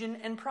vision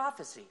and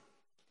prophecy.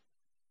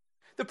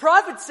 The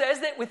prophet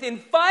says that within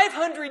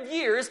 500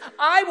 years,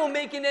 I will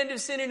make an end of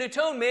sin and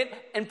atonement,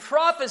 and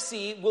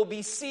prophecy will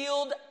be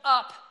sealed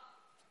up.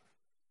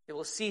 It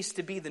will cease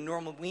to be the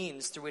normal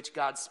means through which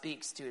God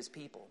speaks to his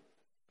people.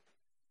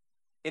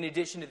 In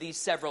addition to these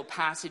several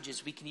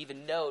passages, we can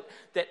even note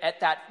that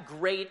at that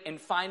great and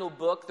final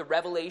book, the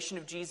Revelation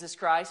of Jesus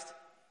Christ,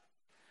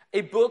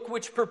 a book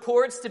which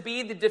purports to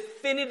be the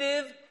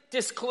definitive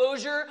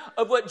disclosure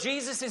of what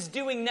Jesus is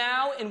doing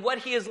now and what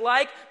he is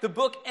like, the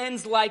book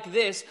ends like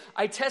this.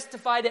 I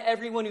testify to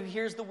everyone who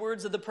hears the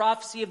words of the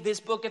prophecy of this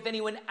book. If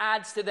anyone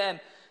adds to them,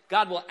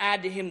 God will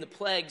add to him the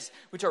plagues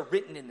which are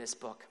written in this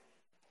book.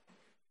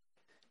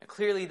 Now,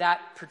 clearly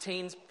that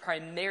pertains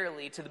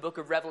primarily to the book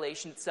of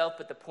Revelation itself,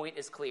 but the point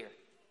is clear.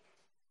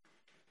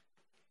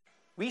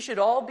 We should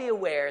all be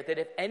aware that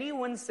if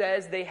anyone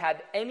says they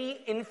have any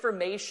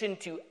information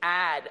to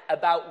add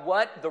about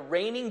what the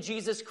reigning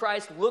Jesus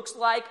Christ looks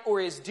like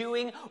or is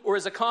doing or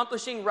is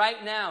accomplishing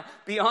right now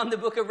beyond the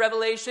book of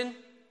Revelation,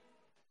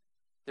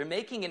 they're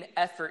making an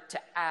effort to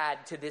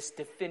add to this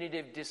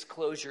definitive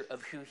disclosure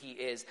of who he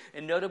is.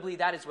 And notably,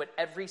 that is what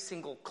every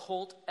single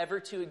cult ever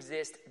to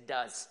exist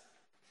does.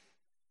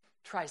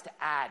 Tries to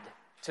add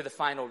to the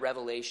final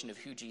revelation of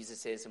who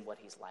Jesus is and what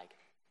he's like.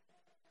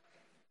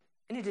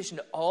 In addition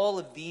to all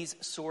of these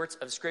sorts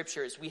of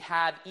scriptures, we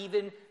have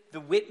even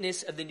the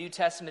witness of the New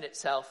Testament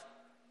itself.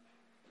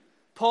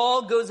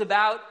 Paul goes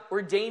about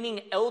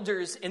ordaining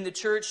elders in the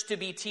church to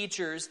be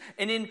teachers,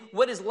 and in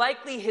what is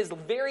likely his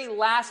very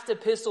last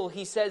epistle,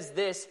 he says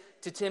this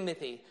to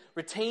Timothy,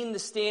 retain the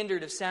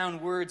standard of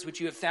sound words which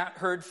you have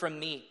heard from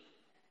me.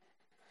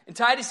 In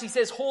Titus, he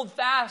says, hold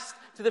fast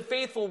to the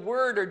faithful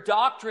word or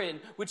doctrine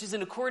which is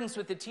in accordance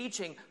with the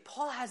teaching.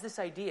 Paul has this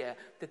idea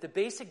that the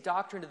basic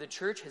doctrine of the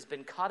church has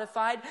been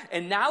codified,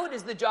 and now it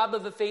is the job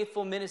of a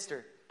faithful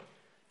minister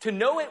to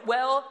know it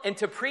well and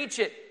to preach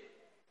it,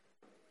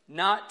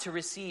 not to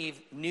receive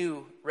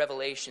new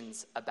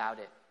revelations about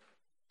it.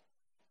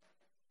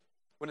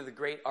 One of the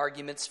great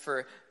arguments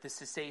for the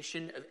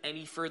cessation of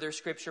any further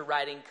scripture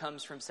writing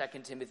comes from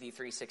 2 Timothy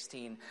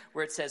 3:16,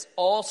 where it says,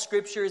 all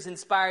scripture is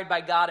inspired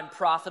by God and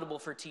profitable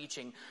for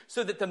teaching,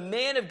 so that the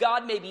man of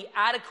God may be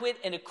adequate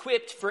and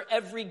equipped for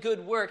every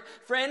good work.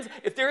 Friends,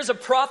 if there is a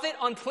prophet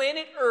on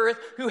planet Earth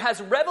who has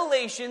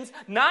revelations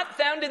not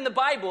found in the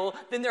Bible,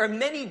 then there are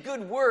many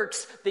good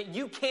works that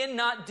you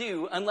cannot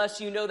do unless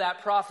you know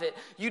that prophet.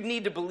 You'd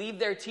need to believe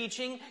their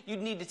teaching.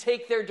 You'd need to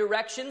take their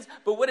directions.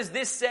 But what does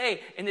this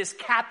say in this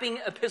capping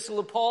epistle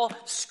of Paul?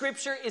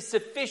 Scripture is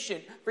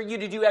sufficient for you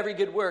to do every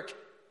good work.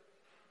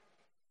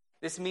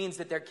 This means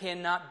that there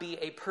cannot be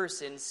a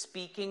person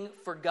speaking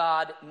for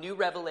God new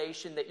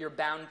revelation that you're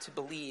bound to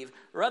believe,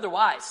 or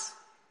otherwise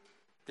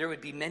there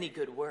would be many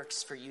good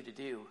works for you to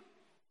do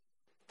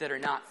that are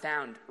not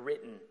found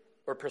written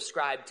or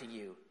prescribed to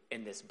you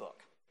in this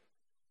book.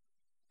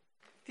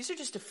 These are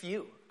just a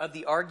few of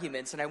the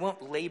arguments, and I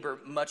won't labor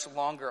much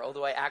longer,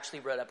 although I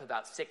actually wrote up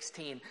about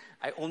 16.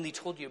 I only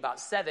told you about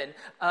 7.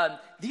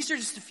 These are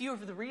just a few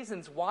of the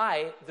reasons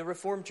why the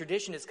Reformed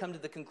tradition has come to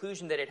the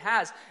conclusion that it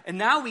has. And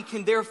now we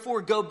can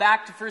therefore go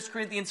back to 1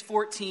 Corinthians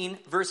 14,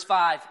 verse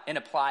 5, and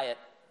apply it.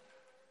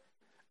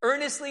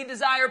 Earnestly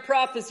desire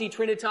prophecy,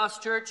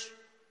 Trinitas Church.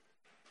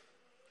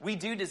 We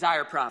do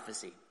desire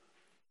prophecy.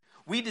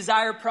 We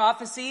desire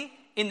prophecy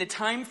in the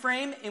time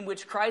frame in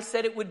which Christ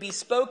said it would be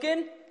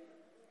spoken.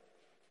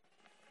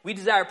 We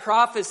desire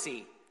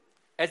prophecy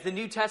as the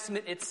New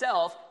Testament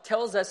itself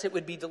tells us it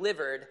would be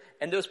delivered,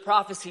 and those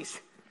prophecies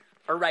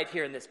are right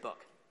here in this book.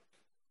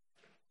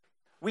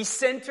 We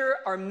center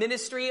our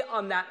ministry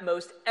on that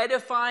most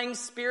edifying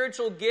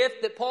spiritual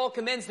gift that Paul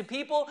commends to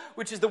people,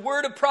 which is the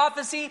word of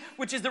prophecy,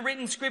 which is the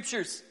written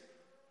scriptures.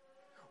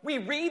 We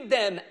read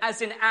them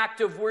as an act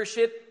of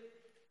worship,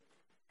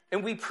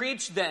 and we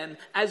preach them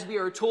as we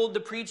are told to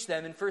preach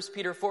them in 1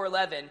 Peter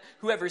 4:11.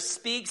 Whoever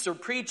speaks or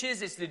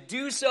preaches is to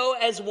do so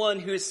as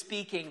one who is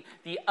speaking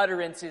the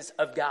utterances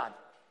of God.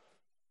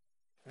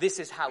 This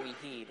is how we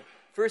heed.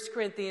 1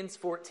 Corinthians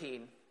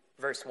 14,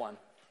 verse 1.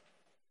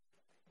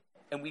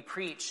 And we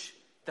preach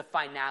the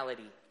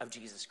finality of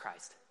Jesus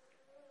Christ.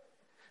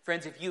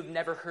 Friends, if you've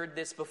never heard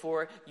this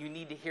before, you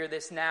need to hear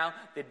this now.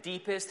 The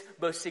deepest,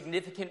 most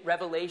significant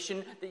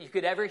revelation that you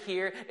could ever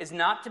hear is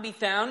not to be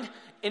found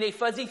in a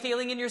fuzzy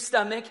feeling in your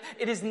stomach.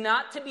 It is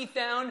not to be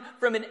found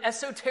from an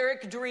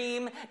esoteric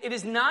dream. It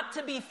is not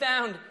to be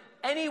found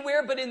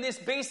anywhere but in this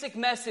basic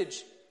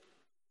message.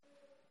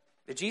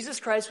 That Jesus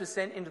Christ was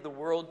sent into the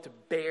world to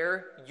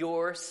bear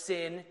your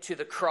sin to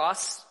the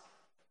cross,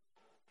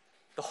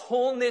 the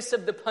wholeness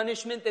of the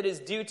punishment that is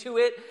due to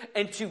it,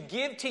 and to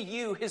give to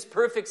you his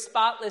perfect,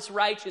 spotless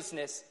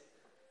righteousness,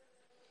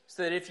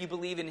 so that if you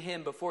believe in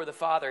him before the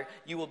Father,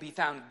 you will be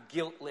found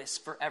guiltless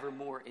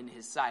forevermore in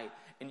his sight,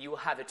 and you will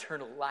have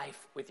eternal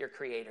life with your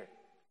Creator.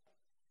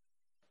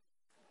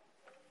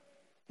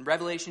 In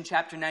Revelation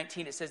chapter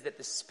 19, it says that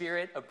the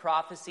spirit of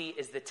prophecy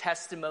is the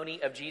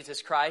testimony of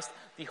Jesus Christ.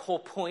 The whole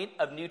point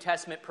of New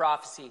Testament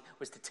prophecy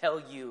was to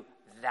tell you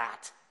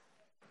that.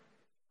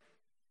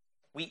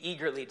 We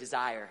eagerly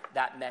desire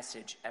that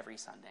message every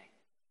Sunday.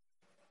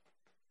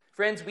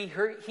 Friends, we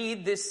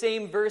heed this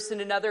same verse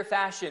in another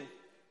fashion.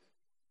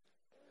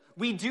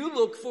 We do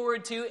look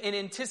forward to and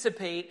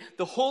anticipate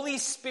the Holy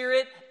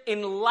Spirit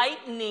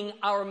enlightening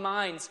our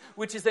minds,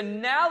 which is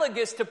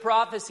analogous to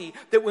prophecy,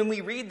 that when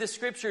we read the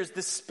scriptures,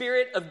 the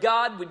Spirit of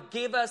God would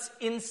give us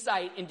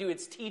insight into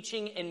its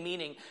teaching and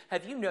meaning.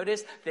 Have you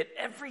noticed that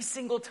every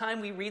single time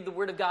we read the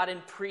Word of God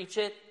and preach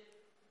it,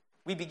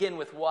 we begin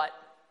with what?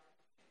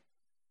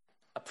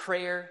 A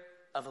prayer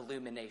of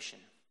illumination.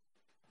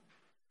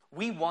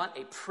 We want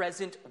a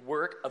present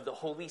work of the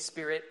Holy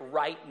Spirit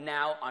right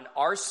now on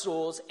our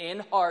souls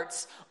and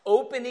hearts,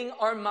 opening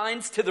our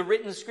minds to the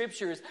written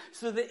scriptures,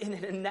 so that in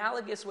an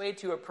analogous way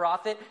to a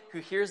prophet who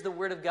hears the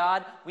word of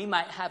God, we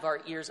might have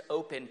our ears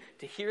open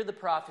to hear the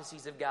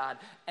prophecies of God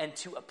and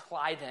to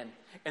apply them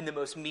in the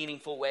most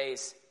meaningful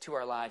ways to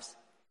our lives.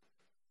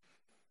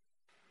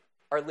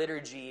 Our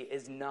liturgy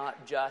is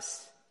not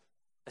just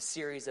a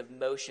series of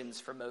motions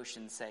for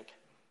motion's sake.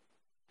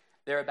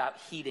 They're about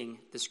heeding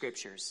the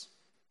scriptures.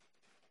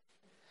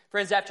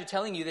 Friends, after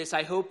telling you this,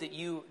 I hope that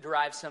you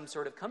derive some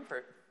sort of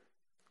comfort.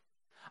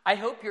 I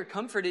hope you're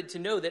comforted to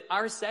know that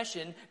our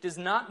session does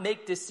not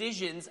make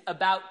decisions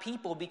about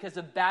people because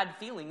of bad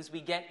feelings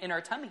we get in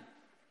our tummy.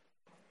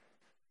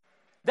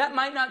 That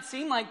might not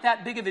seem like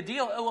that big of a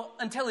deal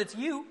until it's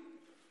you.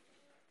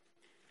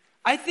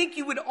 I think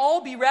you would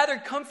all be rather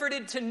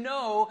comforted to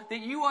know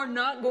that you are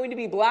not going to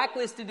be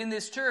blacklisted in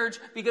this church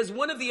because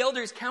one of the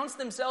elders counts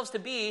themselves to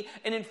be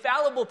an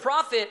infallible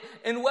prophet,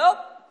 and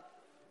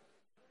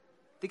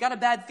they got a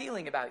bad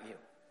feeling about you.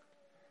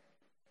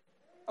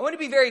 I want to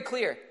be very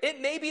clear.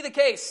 It may be the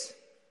case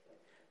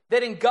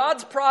that in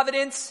God's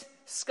providence,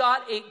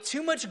 Scott ate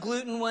too much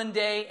gluten one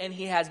day and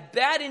he has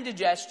bad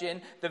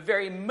indigestion the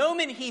very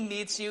moment he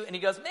meets you, and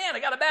he goes, "Man, I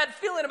got a bad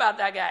feeling about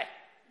that guy."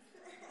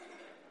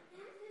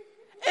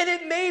 And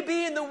it may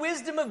be in the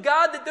wisdom of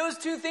God that those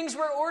two things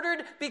were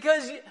ordered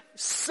because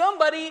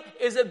somebody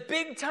is a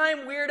big-time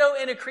weirdo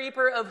and a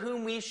creeper of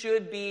whom we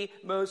should be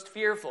most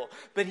fearful.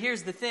 But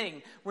here's the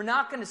thing. We're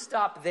not going to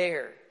stop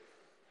there.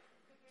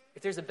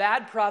 If there's a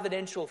bad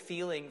providential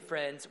feeling,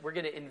 friends, we're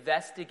going to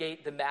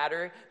investigate the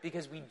matter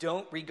because we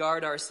don't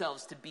regard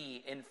ourselves to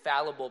be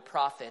infallible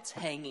prophets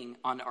hanging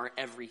on our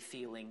every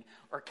feeling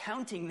or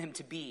counting them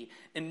to be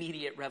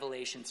immediate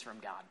revelations from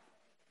God.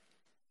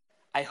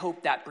 I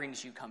hope that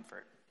brings you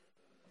comfort.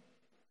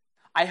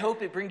 I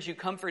hope it brings you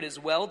comfort as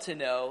well to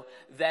know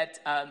that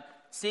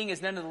seeing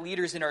as none of the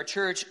leaders in our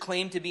church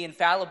claim to be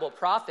infallible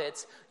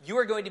prophets, you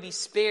are going to be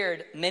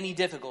spared many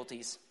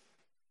difficulties.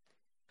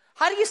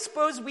 How do you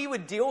suppose we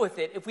would deal with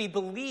it if we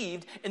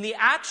believed in the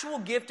actual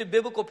gift of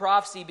biblical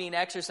prophecy being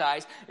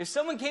exercised? If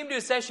someone came to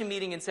a session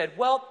meeting and said,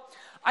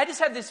 I just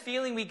have this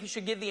feeling we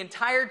should give the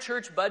entire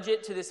church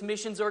budget to this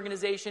missions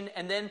organization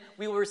and then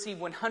we will receive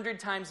 100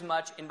 times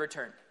much in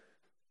return.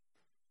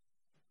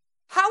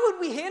 How would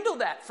we handle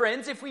that,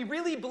 friends, if we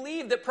really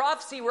believed that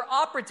prophecy were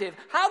operative?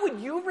 How would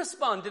you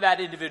respond to that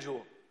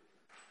individual?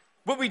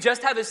 Would we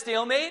just have a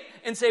stalemate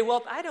and say,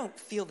 I don't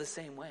feel the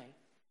same way.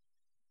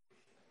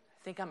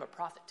 I think I'm a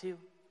prophet too.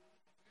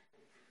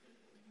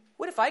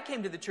 What if I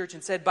came to the church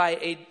and said, by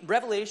a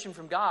revelation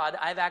from God,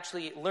 I've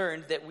actually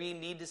learned that we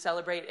need to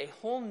celebrate a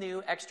whole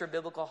new extra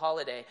biblical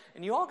holiday,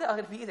 and you all got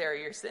to be there,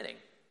 you're sitting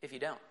if you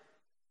don't?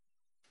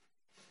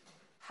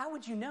 How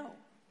would you know?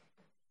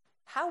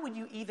 How would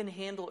you even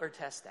handle or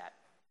test that?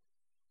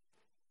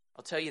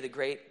 I'll tell you, the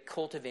great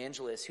cult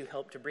evangelist who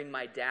helped to bring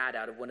my dad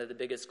out of one of the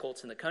biggest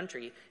cults in the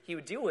country, he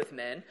would deal with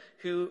men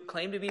who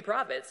claimed to be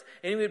prophets,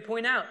 and he would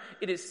point out,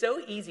 it is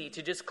so easy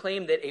to just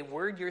claim that a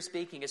word you're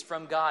speaking is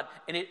from God,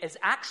 and it is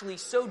actually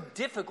so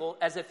difficult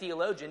as a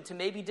theologian to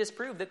maybe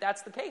disprove that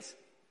that's the case.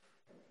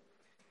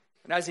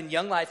 When I was in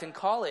Young Life in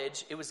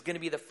college, it was going to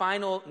be the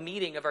final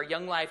meeting of our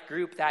Young Life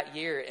group that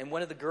year. And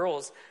one of the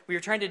girls, we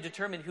were trying to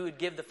determine who would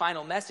give the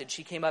final message.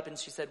 She came up and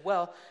she said,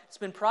 well, it's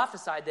been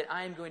prophesied that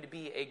I am going to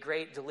be a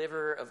great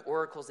deliverer of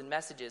oracles and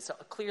messages. So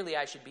clearly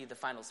I should be the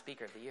final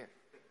speaker of the year.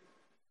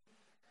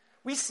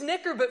 We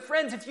snicker, but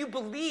friends, if you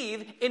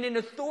believe in an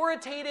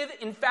authoritative,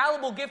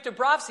 infallible gift of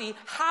prophecy,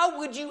 how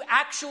would you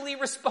actually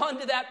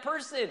respond to that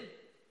person?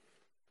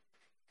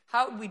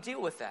 How would we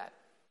deal with that?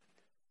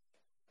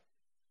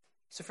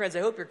 So friends, I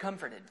hope you're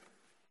comforted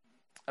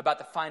about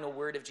the final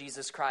word of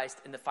Jesus Christ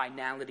and the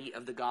finality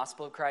of the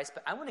gospel of Christ,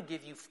 but I want to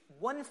give you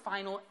one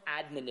final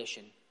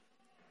admonition.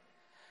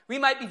 We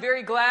might be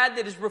very glad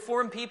that as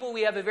Reformed people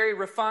we have a very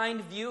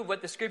refined view of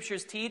what the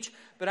Scriptures teach,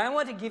 but I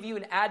want to give you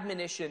an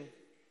admonition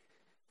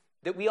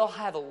that we all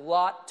have a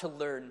lot to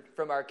learn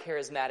from our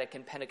charismatic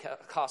and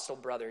Pentecostal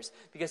brothers.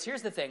 Because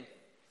here's the thing,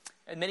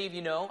 and many of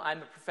you know I'm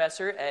a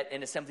professor at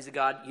an Assemblies of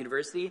God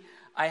university.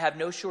 I have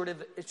no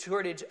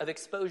shortage of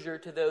exposure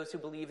to those who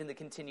believe in the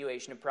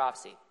continuation of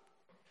prophecy.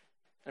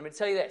 I'm going to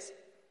tell you this.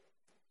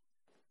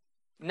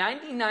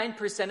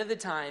 99% of the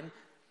time,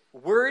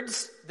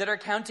 words that are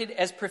counted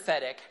as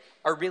prophetic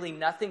are really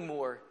nothing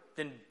more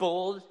than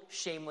bold,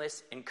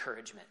 shameless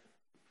encouragement.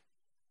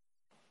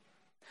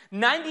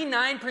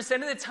 99%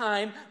 of the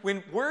time,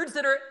 when words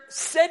that are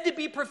said to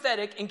be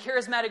prophetic in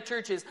charismatic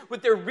churches,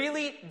 what they're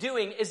really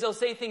doing is they'll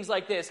say things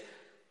like this: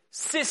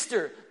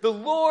 sister, the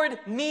Lord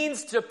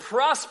means to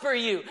prosper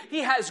you. He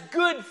has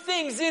good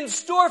things in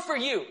store for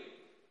you.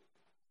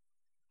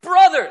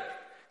 Brother,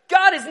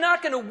 God is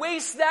not going to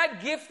waste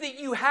that gift that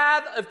you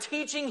have of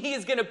teaching. He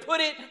is going to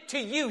put it to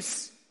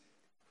use.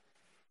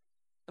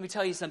 Let me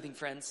tell you something,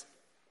 friends.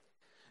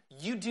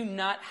 You do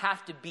not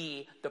have to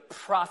be the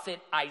prophet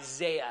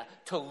Isaiah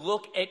to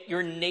look at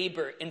your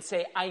neighbor and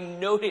say, I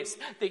noticed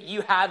that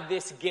you have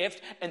this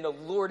gift and the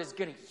Lord is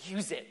going to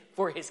use it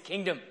for his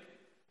kingdom.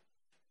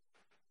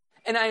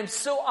 And I am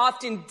so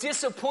often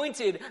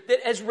disappointed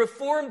that as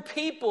Reformed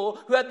people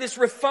who have this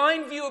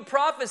refined view of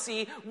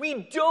prophecy,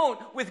 we don't,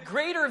 with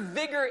greater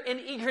vigor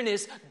and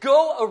eagerness,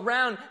 go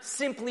around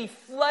simply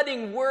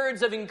flooding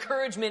words of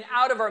encouragement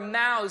out of our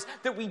mouths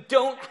that we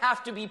don't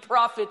have to be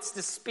prophets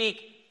to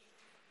speak.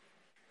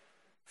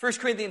 1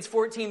 Corinthians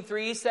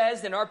 14:3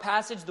 says, in our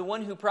passage, the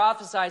one who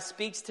prophesies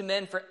speaks to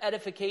men for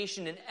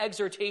edification and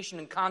exhortation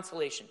and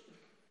consolation.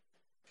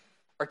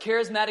 Our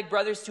charismatic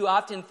brothers too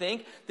often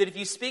think that if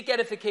you speak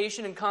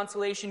edification and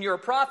consolation, you're a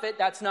prophet.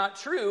 That's not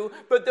true,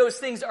 but those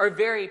things are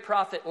very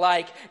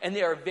prophet-like, and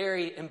they are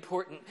very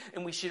important,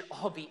 and we should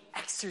all be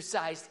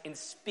exercised in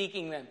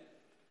speaking them.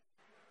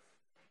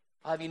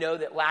 I'll have you know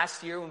that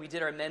last year when we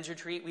did our men's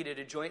retreat, we did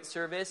a joint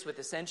service with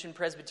Ascension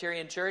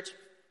Presbyterian Church.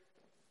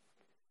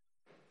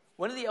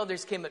 One of the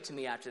elders came up to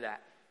me after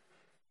that.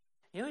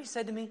 You know what he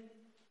said to me?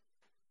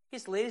 He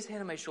just laid his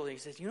hand on my shoulder. He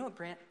says, you know what,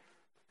 Brant?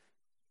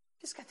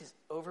 I just got this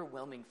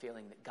overwhelming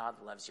feeling that God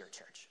loves your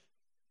church.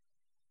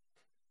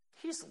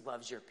 He just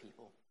loves your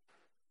people.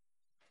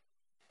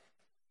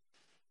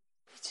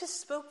 He just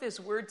spoke this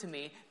word to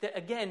me that,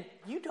 again,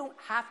 you don't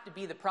have to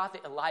be the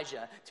prophet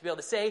Elijah to be able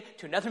to say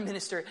to another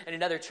minister and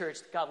another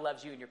church that God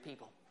loves you and your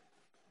people.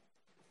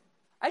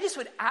 I just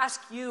would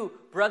ask you,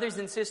 brothers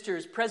and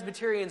sisters,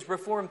 Presbyterians,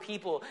 Reformed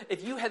people,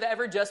 if you have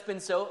ever just been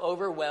so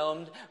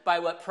overwhelmed by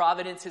what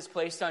Providence has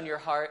placed on your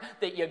heart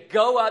that you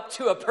go up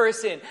to a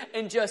person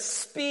and just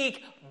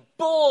speak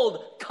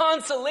bold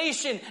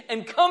consolation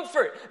and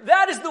comfort.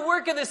 That is the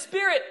work of the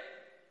Spirit.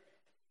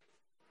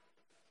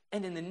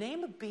 And in the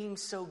name of being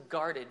so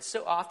guarded,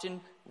 so often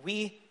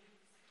we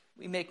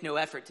make no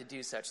effort to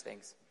do such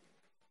things.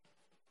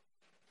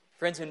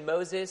 Friends, when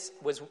Moses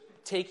was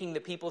taking the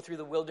people through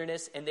the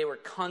wilderness and they were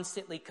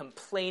constantly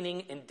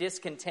complaining and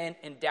discontent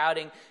and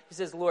doubting, he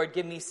says, Lord,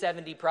 give me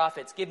 70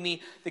 prophets. Give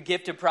me the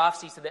gift of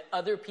prophecy so that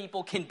other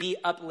people can be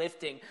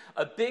uplifting.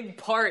 A big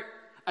part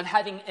of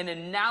having an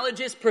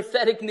analogous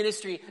prophetic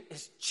ministry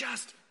is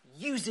just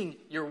using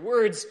your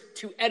words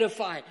to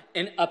edify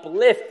and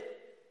uplift.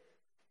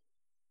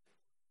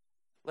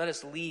 Let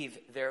us leave,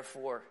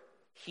 therefore,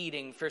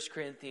 heeding 1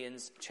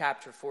 Corinthians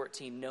chapter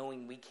 14,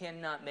 knowing we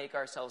cannot make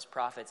ourselves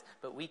prophets,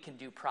 but we can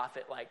do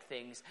prophet-like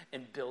things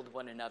and build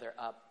one another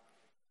up.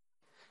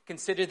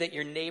 Consider that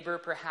your neighbor,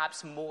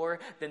 perhaps more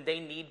than they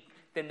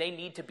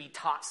need to be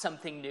taught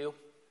something new.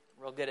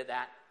 We're real good at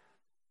that.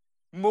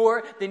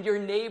 More than your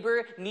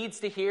neighbor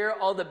needs to hear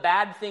all the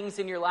bad things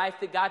in your life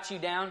that got you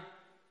down.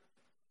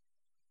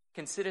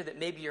 consider that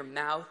maybe your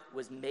mouth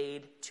was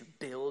made to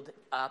build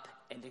up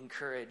and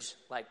encourage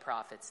like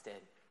prophets did.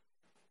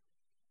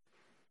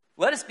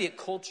 Let us be a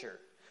culture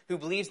who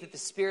believes that the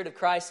Spirit of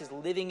Christ is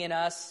living in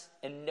us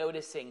and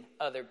noticing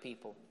other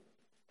people.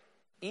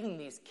 Even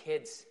these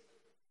kids.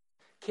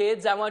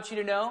 Kids, I want you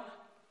to know,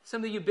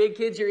 some of you big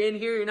kids, you're in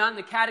here, you're not in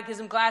the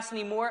catechism class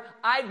anymore.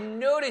 I've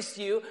noticed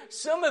you.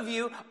 Some of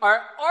you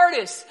are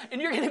artists,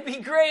 and you're going to be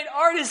great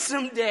artists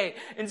someday.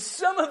 And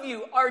some of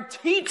you are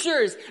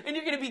teachers, and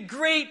you're going to be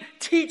great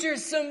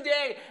teachers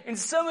someday. And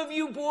some of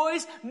you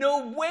boys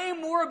know way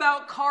more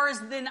about cars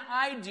than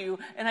I do.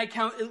 And I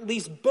count at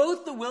least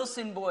both the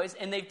Wilson boys,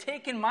 and they've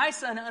taken my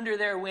son under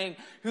their wing,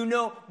 who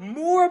know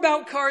more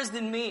about cars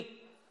than me.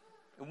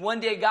 And one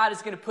day God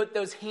is going to put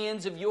those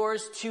hands of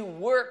yours to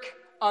work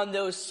on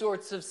those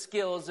sorts of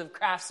skills of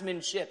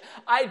craftsmanship.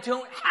 I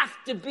don't have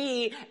to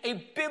be a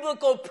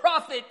biblical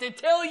prophet to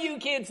tell you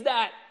kids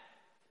that.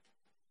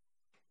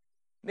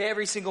 May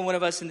every single one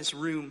of us in this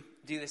room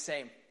do the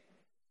same.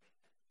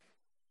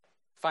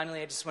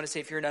 Finally, I just want to say,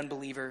 if you're an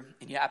unbeliever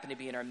and you happen to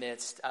be in our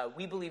midst,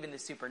 we believe in the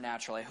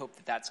supernatural. I hope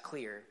that that's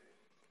clear.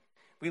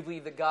 We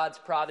believe that God's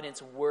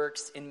providence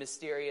works in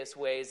mysterious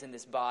ways in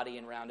this body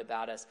and round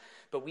about us.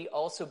 But we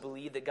also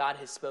believe that God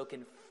has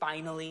spoken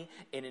finally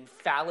and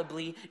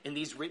infallibly in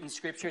these written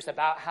scriptures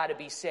about how to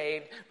be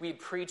saved. We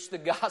preach the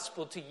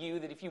gospel to you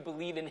that if you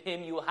believe in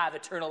him, you will have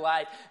eternal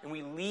life. And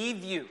we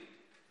leave you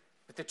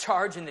with the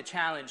charge and the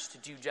challenge to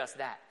do just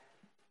that.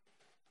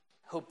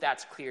 Hope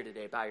that's clear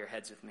today. Bow your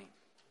heads with me.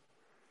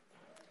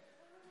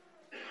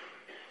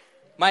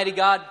 Mighty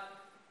God,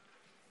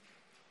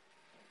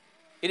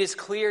 it is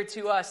clear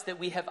to us that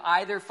we have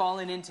either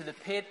fallen into the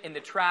pit and the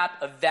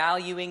trap of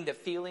valuing the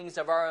feelings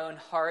of our own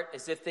heart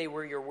as if they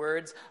were your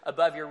words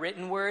above your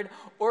written word,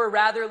 or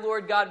rather,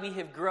 Lord God, we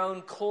have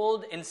grown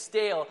cold and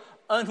stale,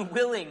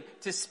 unwilling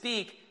to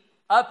speak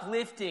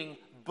uplifting,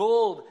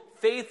 bold,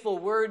 faithful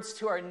words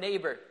to our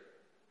neighbor,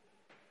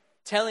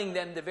 telling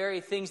them the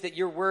very things that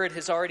your word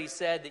has already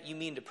said, that you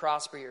mean to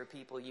prosper your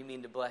people, you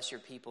mean to bless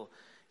your people,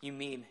 you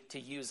mean to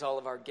use all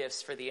of our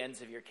gifts for the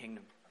ends of your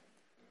kingdom.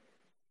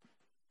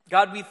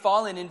 God, we've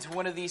fallen into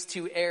one of these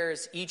two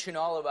errors, each and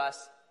all of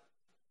us.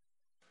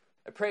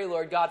 I pray,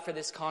 Lord God, for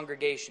this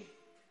congregation,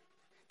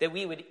 that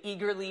we would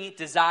eagerly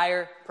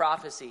desire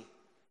prophecy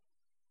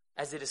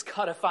as it is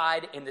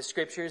codified in the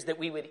scriptures, that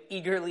we would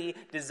eagerly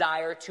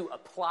desire to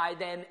apply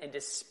them and to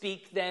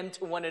speak them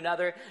to one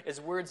another as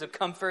words of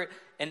comfort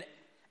and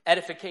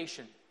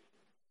edification,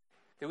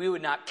 that we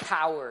would not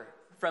cower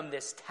from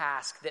this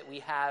task that we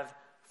have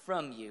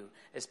from you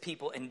as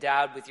people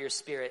endowed with your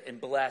Spirit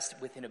and blessed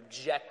with an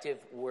objective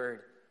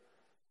word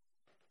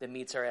that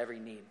meets our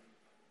every need.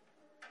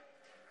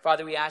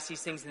 Father, we ask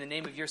these things in the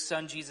name of your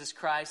Son, Jesus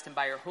Christ, and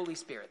by your Holy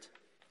Spirit.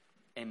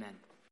 Amen.